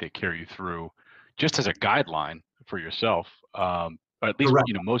to week, that carry you through, just as a guideline for yourself. But at least, Correct.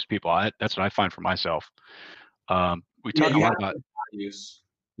 you know, most people, that's what I find for myself. We talk a lot about values.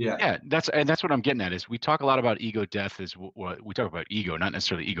 Yeah. Yeah, that's what I'm getting at, is we talk a lot about ego death as what we talk about ego, not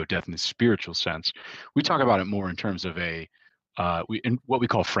necessarily ego death in the spiritual sense. We talk about it more in terms of in what we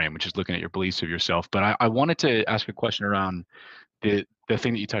call frame, which is looking at your beliefs of yourself. But I wanted to ask a question around the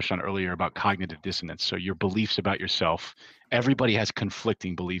thing that you touched on earlier about cognitive dissonance. So your beliefs about yourself, everybody has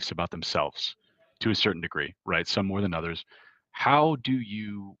conflicting beliefs about themselves to a certain degree, right? Some more than others. How do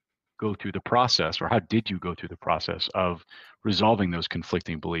you go through the process, or how did you go through the process of resolving those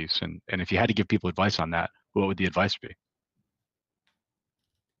conflicting beliefs? And if you had to give people advice on that, what would the advice be?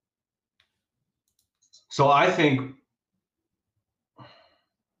 So I think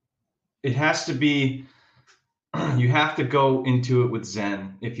it has to be, you have to go into it with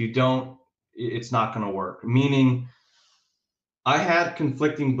Zen. If you don't, it's not going to work. Meaning, I had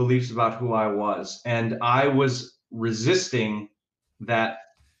conflicting beliefs about who I was, and I was resisting that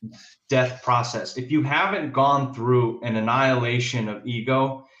death process. If you haven't gone through an annihilation of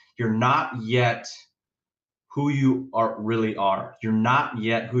ego, you're not yet who you really are. You're not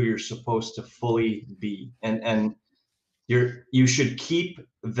yet who you're supposed to fully be. And you should keep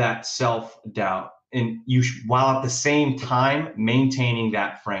that self-doubt, and while at the same time maintaining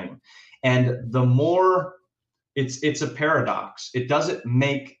that frame. And the more, it's a paradox. It doesn't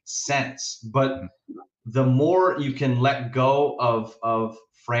make sense, but the more you can let go of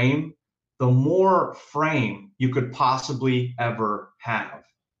frame, the more frame you could possibly ever have.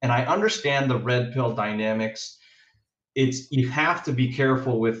 And I understand the red pill dynamics. You have to be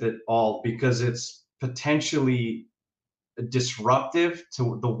careful with it all, because it's potentially disruptive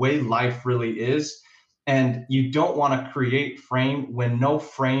to the way life really is. And you don't want to create frame when no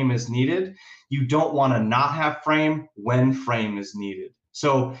frame is needed. You don't want to not have frame when frame is needed.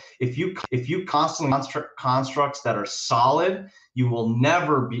 So if you constantly constructs that are solid, you will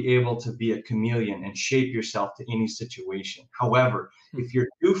never be able to be a chameleon and shape yourself to any situation. However, if you're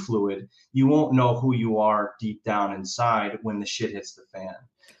too fluid, you won't know who you are deep down inside when the shit hits the fan.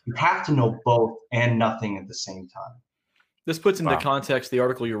 You have to know both and nothing at the same time. This puts into Wow. context the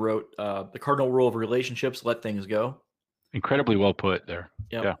article you wrote, the cardinal rule of relationships: let things go. Incredibly well put there.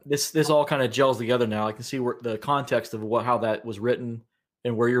 Yep. Yeah. This all kind of gels together now. I can see where the context of how that was written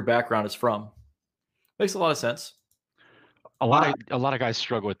and where your background is from. Makes a lot of sense. A lot of guys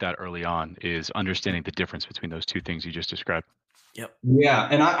struggle with that early on, is understanding the difference between those two things you just described. Yep. Yeah,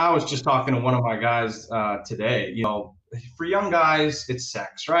 and I was just talking to one of my guys today. You know, for young guys, it's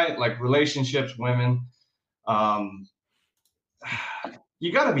sex, right? Like relationships, women.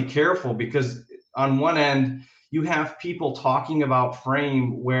 You got to be careful because on one end, you have people talking about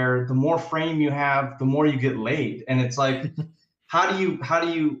frame where the more frame you have, the more you get laid, and it's like, how do you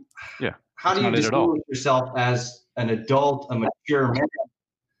Yeah. distinguish yourself as an adult, a mature man?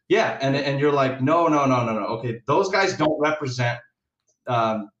 Yeah, and you're like, no. Okay, those guys don't represent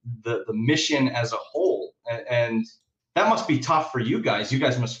the mission as a whole, and that must be tough for you guys. You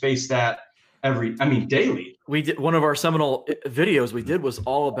guys must face that daily. We did one of our seminal videos we did was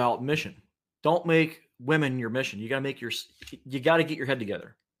all about mission. Don't make women your mission. You got to get your head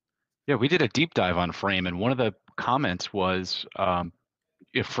together. Yeah, we did a deep dive on frame, and one of the comments was,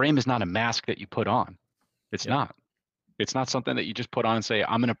 if frame is not a mask that you put on, it's not. It's not something that you just put on and say,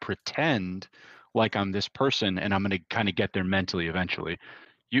 I'm going to pretend like I'm this person and I'm going to kind of get there mentally eventually.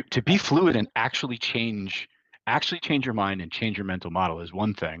 To be fluid and actually change your mind and change your mental model is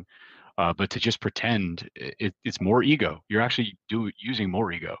one thing. But to just pretend, it's more ego. You're actually using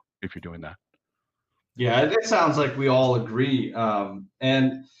more ego if you're doing that. Yeah, it sounds like we all agree. And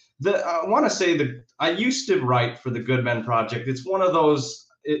I want to say that I used to write for the Good Men Project. It's one of those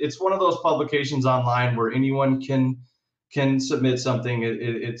publications online where anyone can submit something.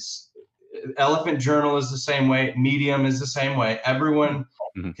 It's Elephant Journal is the same way. Medium is the same way. Everyone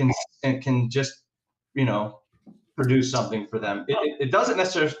can just, produce something for them. It doesn't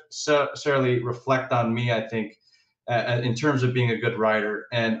necessarily reflect on me, I think, in terms of being a good writer.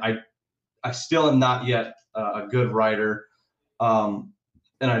 And I still am not yet a good writer. And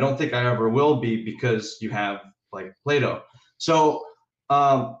I don't think I ever will be, because you have like Plato. So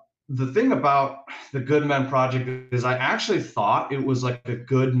the thing about the Good Men Project is I actually thought it was like a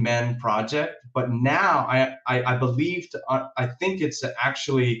Good Men Project, but now I think it's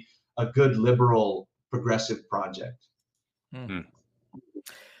actually a good liberal progressive project. I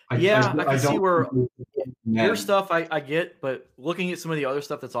can see where your stuff I get, but looking at some of the other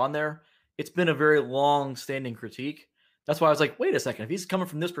stuff that's on there, it's been a very long-standing critique. That's why I was like, wait a second, if he's coming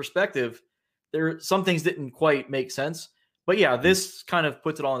from this perspective, some things didn't quite make sense. But yeah, this kind of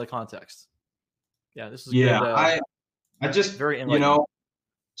puts it all into context. Yeah, this is good. I just very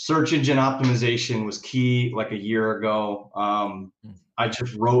search engine optimization was key like a year ago. I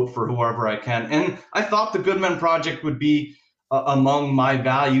just wrote for whoever I can, and I thought the Good Men Project would be among my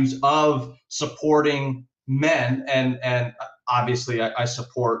values of supporting men, and obviously I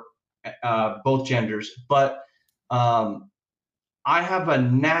support both genders, but I have a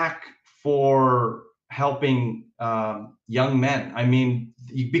knack for helping young men. I mean,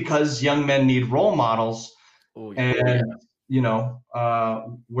 because young men need role models. We're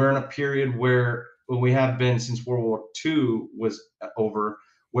in a period where we have been since World War II was over,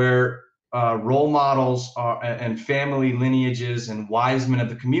 where role models and family lineages and wise men of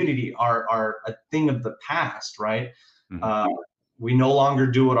the community are a thing of the past, right? We no longer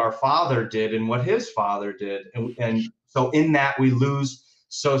do what our father did and what his father did. And so in that we lose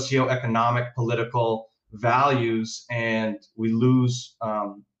socioeconomic, political values, and we lose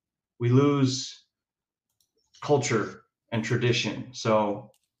culture and tradition.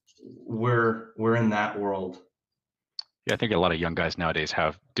 So we're in that world. Yeah, I think a lot of young guys nowadays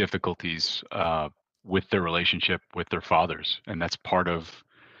have difficulties with their relationship with their fathers, and that's part of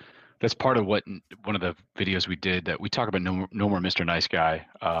what one of the videos we did, that we talk about no more Mr. Nice Guy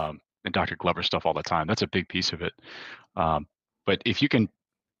and Dr. Glover stuff all the time. That's a big piece of it. But if you can,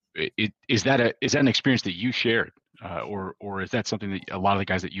 is that an experience that you shared, or is that something that a lot of the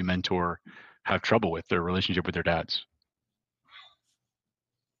guys that you mentor have trouble with, their relationship with their dads?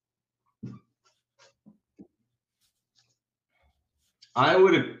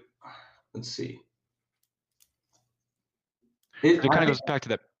 Let's see. It kind of goes back to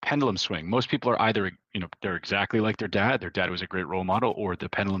that pendulum swing. Most people are either, they're exactly like their dad was a great role model, or the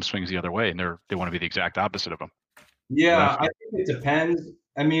pendulum swings the other way and they want to be the exact opposite of them. Yeah, I think it depends.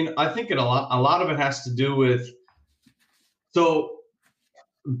 I mean, I think a lot of it has to do with, so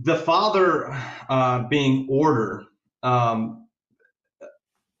the father being order. I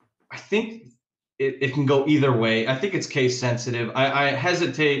think it can go either way. I think it's case sensitive. I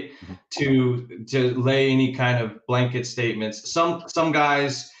hesitate to lay any kind of blanket statements. Some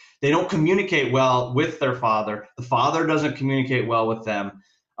guys They don't communicate well with their father. The father doesn't communicate well with them.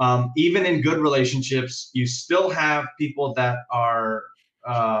 Even in good relationships, you still have people that are,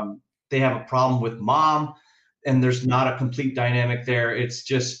 they have a problem with mom, and there's not a complete dynamic there. It's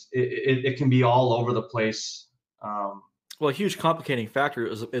just, it can be all over the place. Well, a huge complicating factor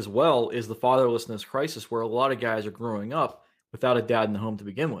as well is the fatherlessness crisis, where a lot of guys are growing up without a dad in the home to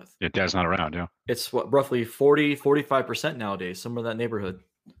begin with. Yeah, dad's not around. Yeah. It's what, roughly 45% nowadays, somewhere in that neighborhood.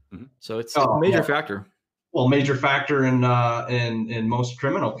 Mm-hmm. So it's a major factor. Well, major factor in most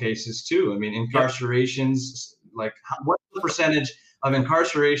criminal cases too. I mean, incarcerations, like what's the percentage of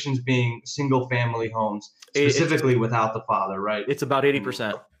incarcerations being single family homes, specifically without the father, right? It's about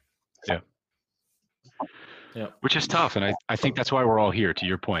 80%. Yeah. Yeah. Which is tough. And I think that's why we're all here, to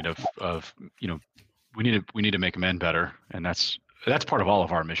your point of, you know, we need to make men better. And that's part of all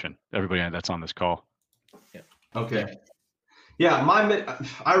of our mission. Everybody that's on this call. Yeah. Okay. Yeah,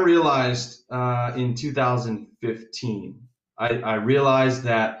 I realized in 2015, I realized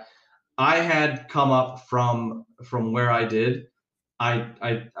that I had come up from where I did.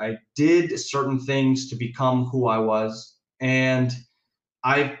 I did certain things to become who I was, and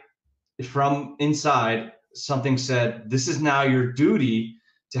from inside, something said, "This is now your duty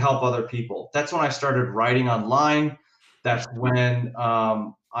to help other people." That's when I started writing online. That's when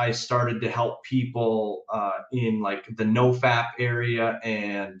I started to help people in like the NoFap area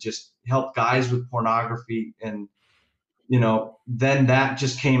and just help guys with pornography. And, you know, then that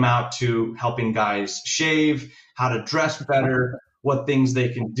just came out to helping guys shave, how to dress better, what things they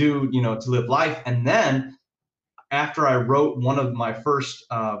can do, you know, to live life. And then after I wrote one of my first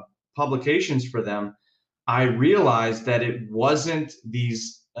publications for them, I realized that it wasn't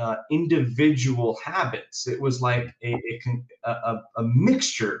these individual habits. It was like a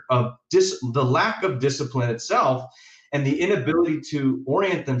mixture of the lack of discipline itself and the inability to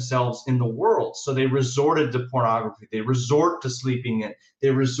orient themselves in the world. So they resorted to pornography. They resort to sleeping in. They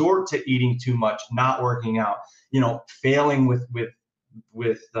resort to eating too much, not working out, you know, failing with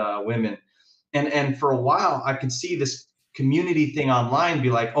women. And for a while, I could see this community thing online be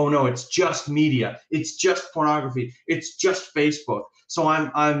like, oh no, it's just media, it's just pornography, it's just Facebook. So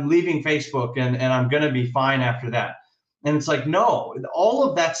I'm leaving Facebook and I'm gonna be fine after that. And it's like, no, all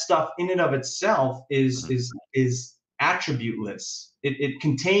of that stuff in and of itself is attributeless. It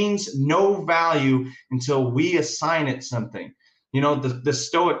contains no value until we assign it something. You know, the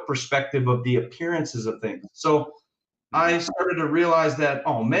Stoic perspective of the appearances of things. So I started to realize that,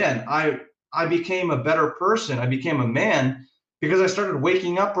 oh man, I became a better person. I became a man because I started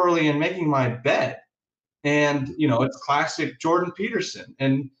waking up early and making my bed. And, you know, it's classic Jordan Peterson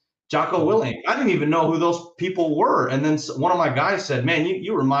and Jocko Willink. I didn't even know who those people were. And then one of my guys said, man,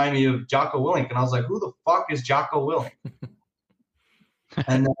 you remind me of Jocko Willink. And I was like, who the fuck is Jocko Willink?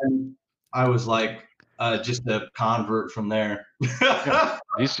 And then I was like, just a convert from there.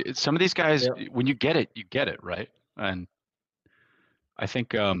 Some of these guys, when you get it, right? And I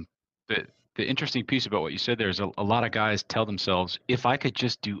think the interesting piece about what you said there is a lot of guys tell themselves, if I could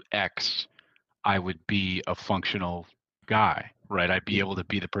just do X, I would be a functional guy, right? I'd be able to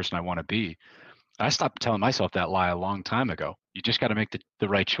be the person I want to be. I stopped telling myself that lie a long time ago. You just got to make the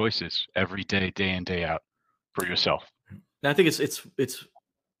right choices every day, day in, day out for yourself. And I think it's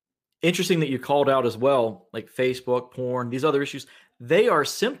interesting that you called out as well, like Facebook, porn, these other issues. They are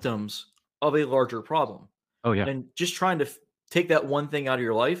symptoms of a larger problem. Oh yeah. And just trying to take that one thing out of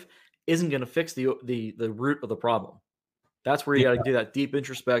your life isn't going to fix the root of the problem. That's where you got to do that deep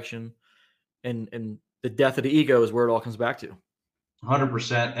introspection, and the death of the ego is where it all comes back to.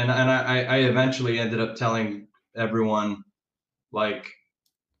 100%. And I eventually ended up telling everyone, like,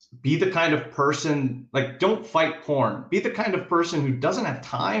 be the kind of person, like, don't fight porn. Be the kind of person who doesn't have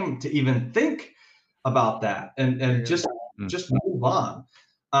time to even think about that, and just move on.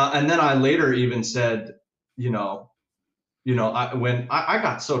 And then I later even said, when I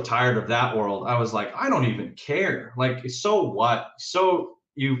got so tired of that world, I was like, I don't even care. Like, so what? So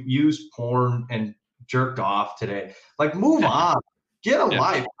you used porn and jerked off today. Like, move on. Get a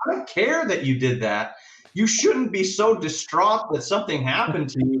life. I don't care that you did that. You shouldn't be so distraught that something happened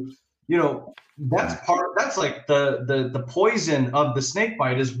to you. You know, that's like the poison of the snake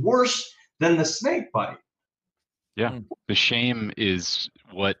bite is worse than the snake bite. Yeah. The shame is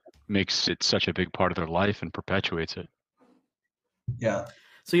what makes it such a big part of their life and perpetuates it. Yeah.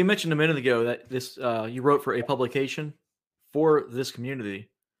 So you mentioned a minute ago that this you wrote for a publication for this community.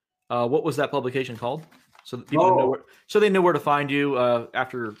 What was that publication called? So that people know they know where to find you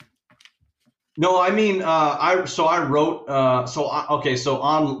after. No, I mean, I wrote, so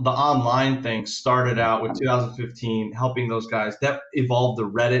on the online thing started out with 2015, helping those guys. That evolved to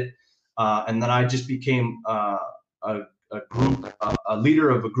Reddit, and then I just became a, a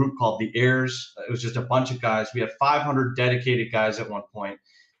leader of a group called the Heirs. It was just a bunch of guys. We had 500 dedicated guys at one point,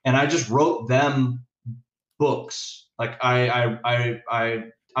 and I just wrote them books. Like I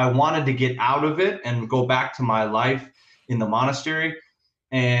wanted to get out of it and go back to my life in the monastery.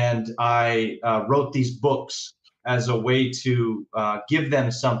 And I wrote these books as a way to give them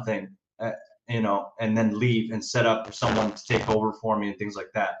something, and then leave and set up for someone to take over for me and things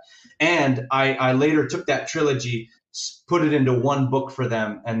like that. And I later took that trilogy, put it into one book for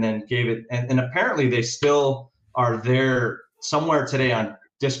them, and then gave it. And apparently they still are there somewhere today on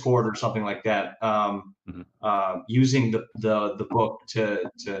Discord or something like that, using the book to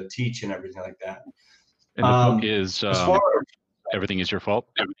teach and everything like that. And the book is as far as, Everything Is Your Fault?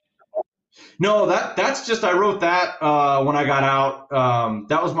 No, that's just, I wrote that when I got out.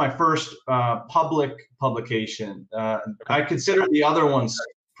 That was my first public publication. I consider the other ones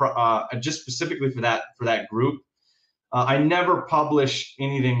just specifically for that group. I never publish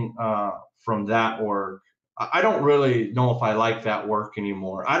anything from that org. I don't really know if I like that work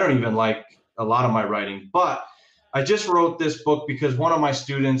anymore. I don't even like a lot of my writing, but I just wrote this book because one of my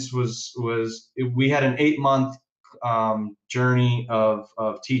students we had an 8-month journey of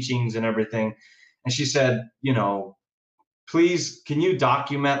teachings and everything. And she said, please, can you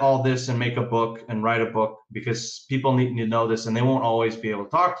document all this and make a book and write a book, because people need to know this and they won't always be able to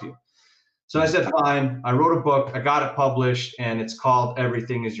talk to you. So I said, fine. I wrote a book, I got it published, and it's called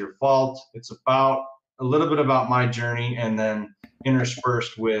Everything Is Your Fault. It's about a little bit about my journey, and then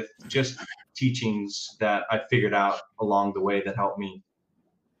interspersed with just teachings that I figured out along the way that helped me.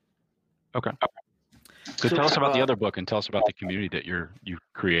 Okay. So tell us about the other book, and tell us about the community that you're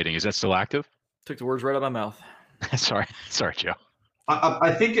creating. Is that still active? Took the words right out of my mouth. Sorry, Joe.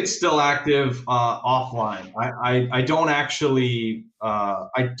 I think it's still active offline. I don't actually,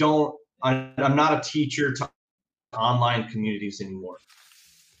 I'm not a teacher to online communities anymore.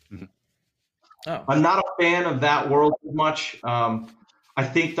 Mm-hmm. Oh. I'm not a fan of that world as much. I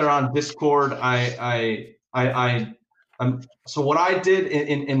think they're on Discord. So what I did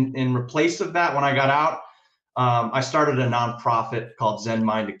in replace of that when I got out, I started a nonprofit called Zen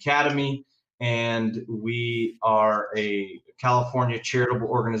Mind Academy, and we are a California charitable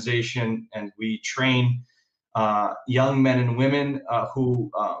organization, and we train young men and women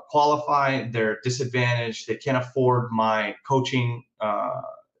who qualify. They're disadvantaged. They can't afford my coaching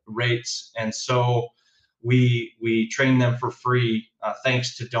rates, and so we train them for free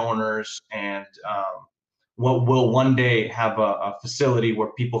thanks to donors, and we'll one day have a facility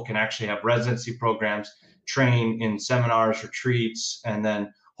where people can actually have residency programs, train in seminars, retreats, and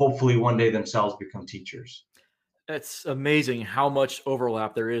then hopefully one day themselves become teachers. It's amazing how much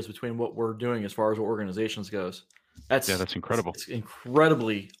overlap there is between what we're doing as far as what organizations goes. That's incredible. It's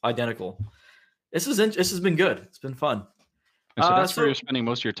incredibly identical. This has been good. It's been fun. And so that's where you're spending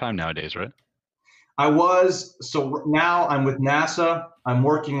most of your time nowadays, right? I was. So now I'm with NASA. I'm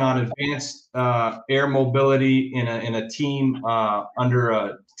working on advanced air mobility in a team under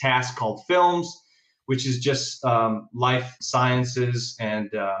a task called Films, which is just life sciences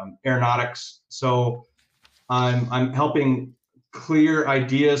and aeronautics. So I'm helping clear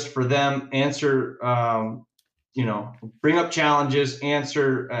ideas for them, answer, bring up challenges,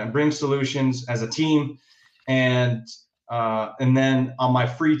 bring solutions as a team, and then on my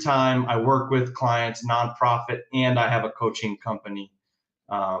free time, I work with clients, nonprofit, and I have a coaching company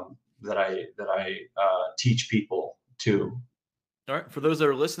that I teach people to. All right. For those that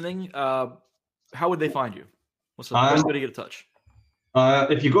are listening, how would they find you? What's the best way to get in touch?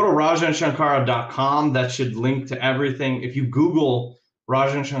 If you go to rajanshankara.com, that should link to everything. If you Google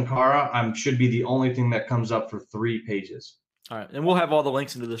Rajan Shankara, should be the only thing that comes up for 3 pages. All right. And we'll have all the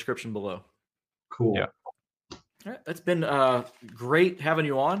links in the description below. Cool. Yeah. All right. It's been great having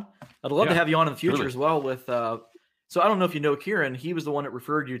you on. I'd love to have you on in the future as well with so I don't know if you know Kieran. He was the one that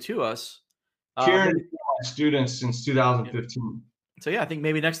referred you to us. Kieran is my student since 2015. So yeah, I think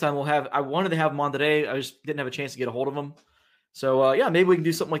maybe next time I wanted to have him on today. I just didn't have a chance to get a hold of him. So maybe we can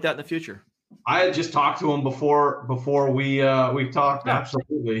do something like that in the future. I had just talked to him before we talked. Yeah.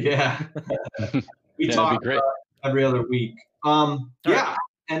 Absolutely. Yeah. We talk every other week. Right.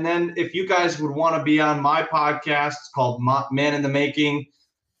 And then if you guys would want to be on my podcast, it's called Man in the Making.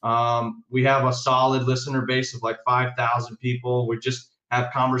 We have a solid listener base of like 5,000 people. We just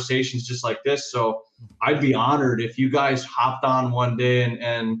have conversations just like this. So I'd be honored if you guys hopped on one day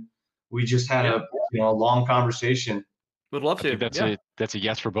and we just had a long conversation. Would love to. That's a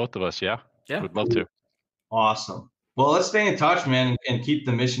yes for both of us. Yeah. Yeah. Would love to. Awesome. Well, let's stay in touch, man, and keep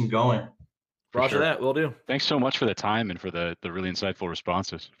the mission going. Roger that. We'll do. Thanks so much for the time and for the really insightful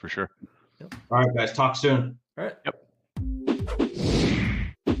responses, for sure. All right, guys. Talk soon. All right. Yep.